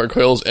painted like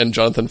gargoyles and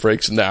Jonathan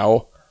Frakes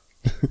now.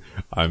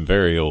 I'm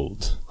very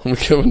old. We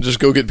can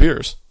just go get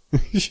beers.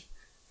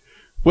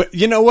 Well,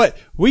 you know what?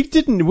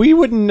 We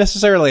wouldn't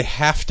necessarily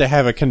have to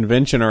have a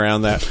convention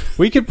around that.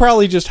 We could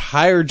probably just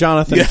hire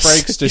Jonathan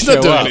Frakes to he's show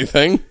not doing up.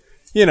 anything.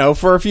 You know,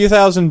 for a few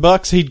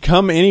 $1,000, he'd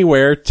come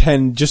anywhere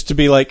just to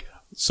be like,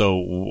 so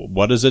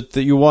what is it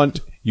that you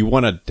want? You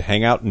want to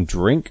hang out and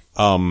drink?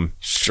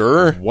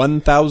 Sure.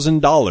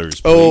 $1,000,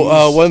 please.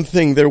 Oh, one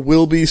thing. There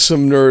will be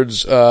some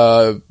nerds,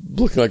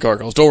 looking like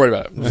gargoyles. Don't worry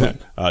about it.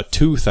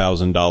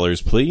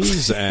 $2,000,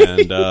 please.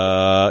 And,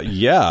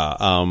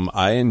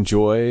 I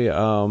enjoy,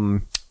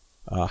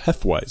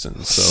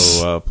 Hefeweizen.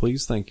 So,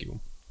 please, thank you.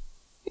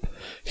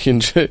 You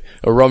enjoy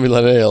a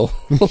Romulan ale.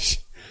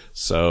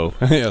 So,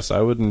 yes,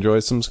 I would enjoy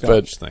some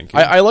scotch, thank you.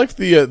 I liked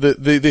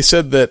they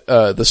said that,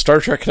 the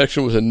Star Trek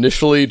connection was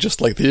initially just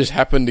like, they just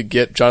happened to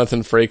get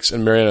Jonathan Frakes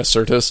and Mariana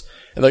Sirtis,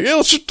 and like, yeah,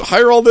 let's just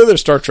hire all the other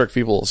Star Trek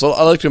people. So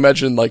I like to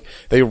imagine, like,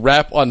 they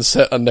wrap on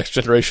set on Next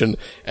Generation,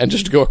 and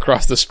just go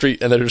across the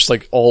street, and they're just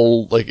like,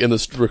 all, like, in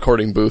this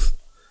recording booth.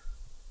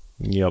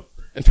 Yep.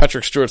 And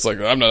Patrick Stewart's like,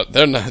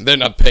 they're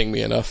not paying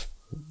me enough.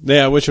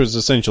 Yeah, which was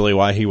essentially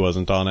why he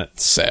wasn't on it.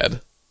 Sad.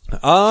 He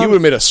would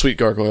have made a sweet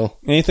gargoyle.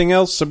 Anything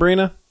else,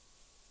 Sabrina?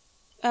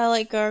 I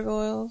like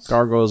gargoyles.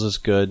 Gargoyles is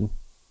good.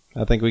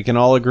 I think we can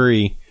all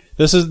agree.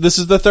 This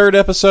is the third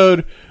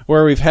episode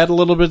where we've had a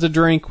little bit to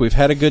drink. We've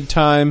had a good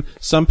time.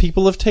 Some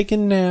people have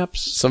taken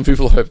naps. Some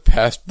people have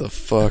passed the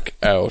fuck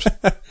out.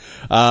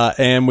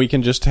 And we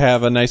can just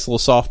have a nice little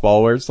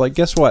softball where it's like,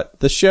 guess what?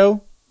 The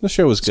show was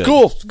good. It's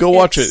cool. Go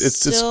watch it. It's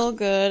still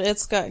good.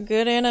 It's got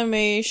good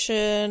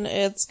animation.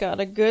 It's got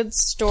a good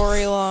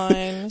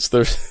storyline. So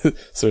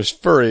there's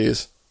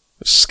furries.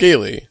 There's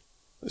scaly.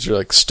 Is there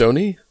like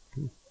stony?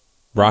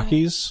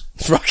 Rockies?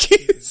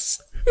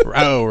 Rockies.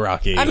 Oh,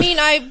 Rocky. I mean,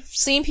 I've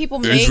seen people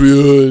make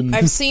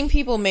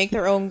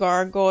their own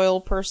gargoyle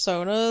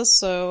personas,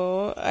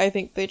 so I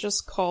think they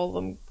just call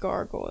them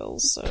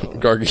gargoyles. So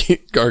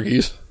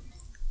Gargies.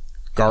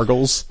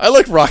 Gargles. I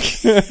like Rocky.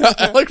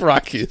 I like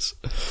Rockies.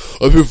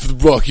 I'm here for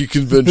the Rocky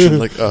convention.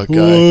 Like, oh god.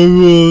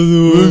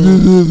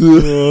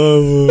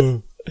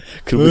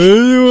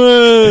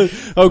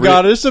 Oh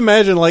god, just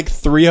imagine like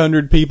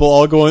 300 people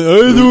all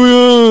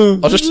going,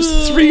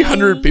 just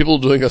 300 people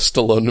doing a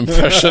Stallone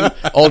impression,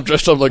 all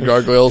dressed up like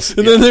gargoyles.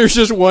 And then there's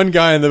just one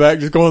guy in the back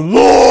just going,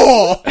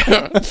 no!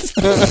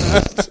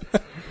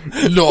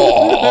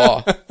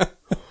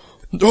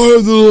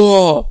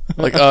 No!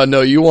 Like,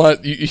 no, you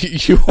want...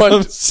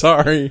 I'm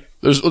sorry.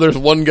 There's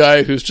one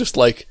guy who's just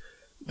like...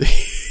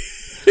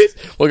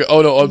 like,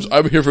 oh no,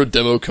 I'm here for a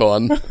demo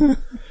con.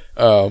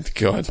 Oh,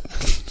 God.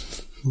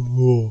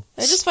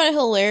 I just find it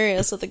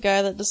hilarious that the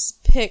guy that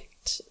just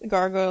picked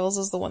gargoyles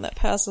is the one that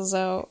passes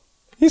out.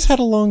 He's had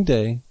a long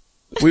day.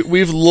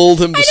 We've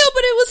lulled him to... I know,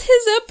 but it was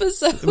his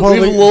episode.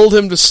 We've lulled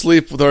him to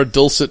sleep with our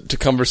dulcet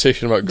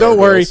conversation about gargoyles. Don't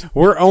worry,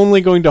 we're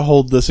only going to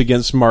hold this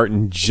against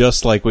Martin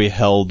just like we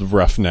held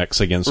Roughnecks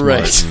against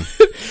Martin.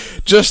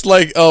 Just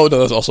like... Oh, no,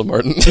 that's also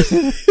Martin.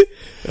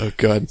 Oh,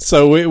 God.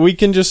 So we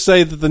can just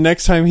say that the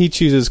next time he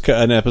chooses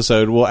an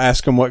episode, we'll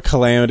ask him what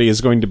calamity is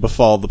going to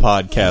befall the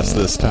podcast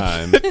this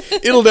time.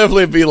 It'll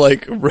definitely be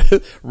like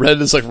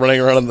Red is like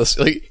running around on the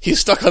like he's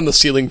stuck on the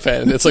ceiling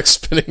fan. It's like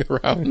spinning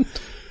around.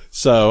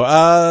 So,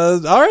 all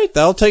right,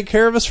 that'll take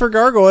care of us for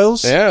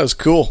Gargoyles. Yeah, it was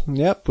cool.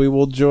 Yep, we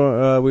will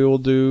we will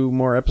do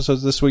more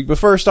episodes this week. But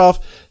first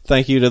off,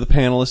 thank you to the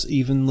panelists,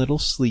 even little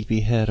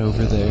sleepyhead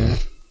over there.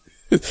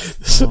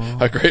 This is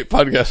a great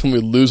podcast when we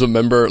lose a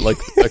member like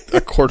a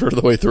quarter of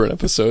the way through an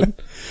episode.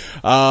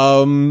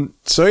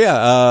 So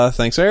yeah,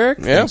 thanks Eric.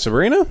 Yeah. Thanks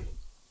Sabrina.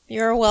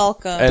 You're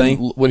welcome.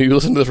 And when you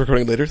listen to this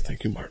recording later,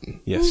 thank you,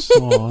 Martin. Yes.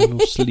 Oh, little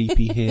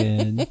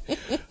sleepyhead.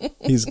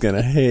 He's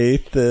gonna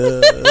hate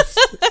this.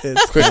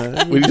 It's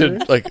Quick, we need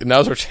to like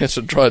now's our chance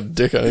to draw a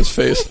dick on his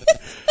face.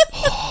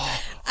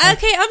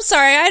 Okay, I'm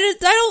sorry. I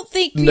don't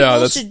think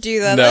people should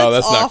do that. No,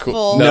 that's not awful.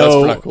 cool.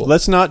 No, that's not cool.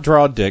 Let's not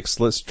draw dicks.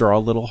 Let's draw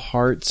little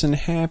hearts and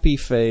happy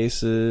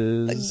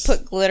faces. Like,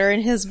 put glitter in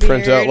his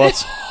beard. Print out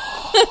lots.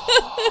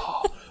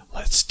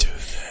 Let's do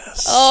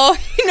this. Oh,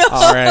 no.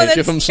 All right, that's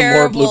give him some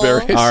terrible. more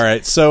blueberries. All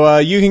right, so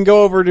you can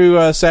go over to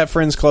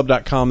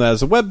satfriendsclub.com. That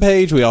is a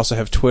webpage. We also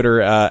have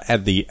Twitter at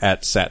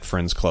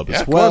SatFriendsClub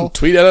as Come well. on,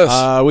 tweet at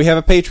us. We have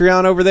a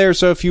Patreon over there,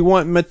 so if you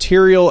want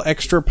material,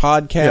 extra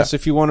podcasts,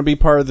 if you want to be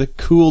part of the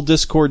cool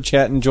Discord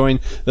chat and join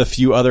the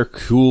few other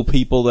cool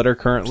people that are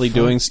currently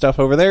doing stuff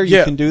over there,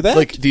 you can do that.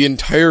 Like the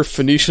entire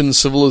Phoenician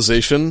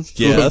civilization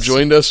who have Yes.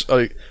 joined us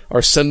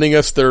are sending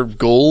us their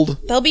gold.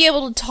 They'll be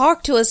able to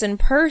talk to us in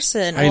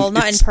person. Well,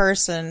 not in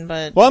person,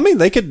 but... Well, I mean,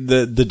 they could.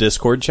 The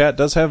Discord chat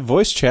does have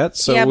voice chat,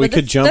 so yeah, we but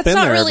could jump in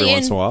not there really every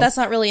once in a while. That's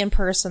not really in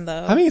person,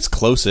 though. I mean, it's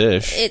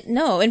close-ish.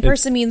 No, in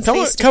person means Come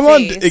on, face to come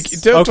on.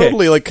 face.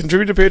 Totally, like,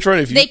 contribute to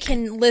Patreon if you They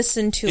can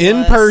listen to In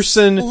us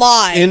person,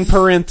 live. in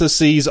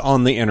parentheses,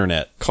 on the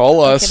internet.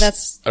 call us.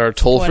 that's our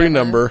toll-free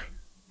whatever.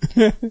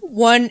 number.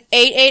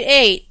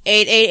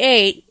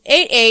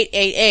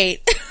 1-888-888-8888.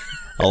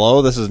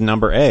 Hello, this is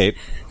number 8.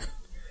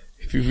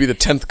 If you'd be the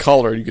 10th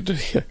caller, you could do.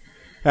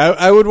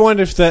 I would want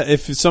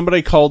if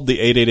somebody called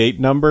the 888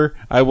 number,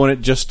 I want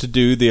it just to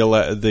do the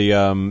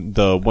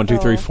 1 2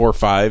 3 4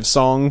 5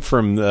 song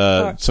from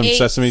some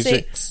Sesame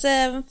Street. 6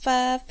 7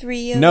 5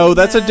 3. No,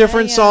 that's a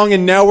different song,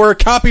 and now we're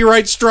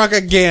copyright struck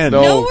again.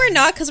 No, we're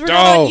not, because we're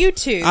not on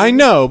YouTube. I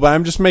know, but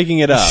I'm just making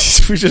it up.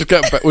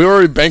 we were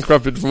already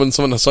bankrupted from when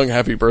someone sung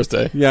Happy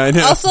Birthday. Yeah, I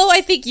know. Also,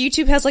 I think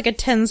YouTube has like a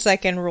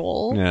 10-second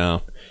rule. Yeah.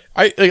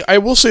 I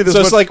will say this.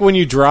 So it's like when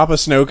you drop a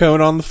snow cone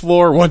on the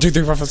floor. 1 2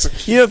 3 4 5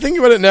 6. You know, thinking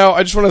about it now,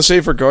 I just want to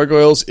say for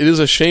Gargoyles, it is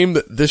a shame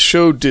that this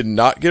show did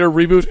not get a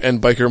reboot and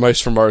Biker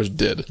Mice from Mars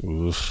did.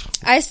 Oof.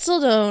 I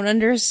still don't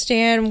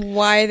understand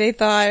why they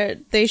thought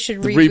they should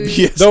reboot.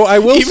 Yes. Though I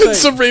will Even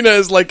say, Sabrina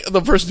is like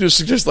the person who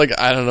suggests, like,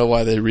 I don't know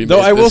why they remade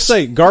though I will this.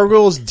 say,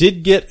 Gargoyles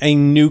did get a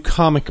new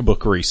comic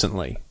book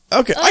recently.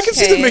 Okay, I can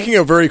see them making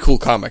a very cool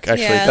comic,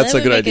 actually. Yeah, that's that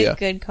a good would make idea. A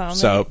good comic.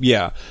 So,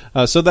 yeah.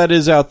 So that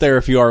is out there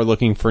if you are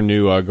looking for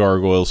new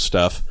Gargoyles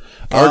stuff.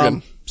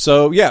 Bargain.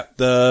 So, yeah,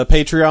 the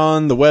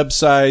Patreon, the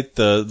website,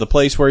 the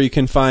place where you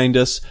can find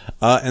us,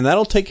 and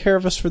that'll take care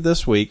of us for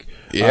this week.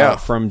 Yeah.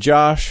 From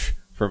Josh,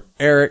 from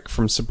Eric,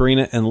 from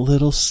Sabrina, and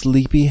little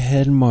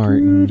sleepyhead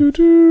Martin.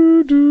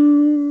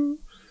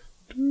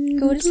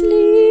 Go to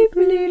sleep,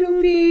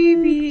 little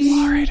baby.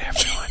 All right,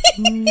 everyone.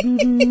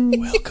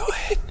 We'll go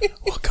ahead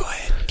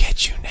and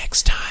catch you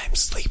next time.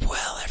 Sleep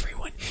well,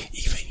 everyone.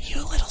 Even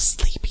you, little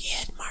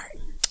sleepyhead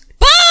Martin.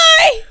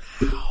 Bye!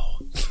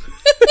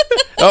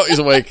 Oh, he's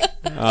awake.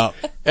 Oh,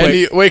 And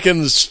he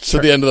awakens to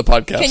the end of the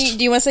podcast.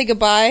 Do you want to say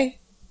goodbye?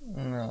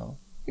 No.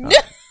 all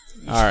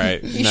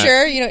right. You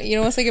sure? You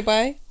don't want to say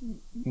goodbye?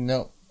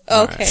 No.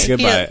 Okay.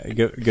 Goodbye.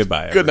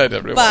 Goodbye. Good night,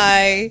 everyone.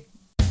 Bye.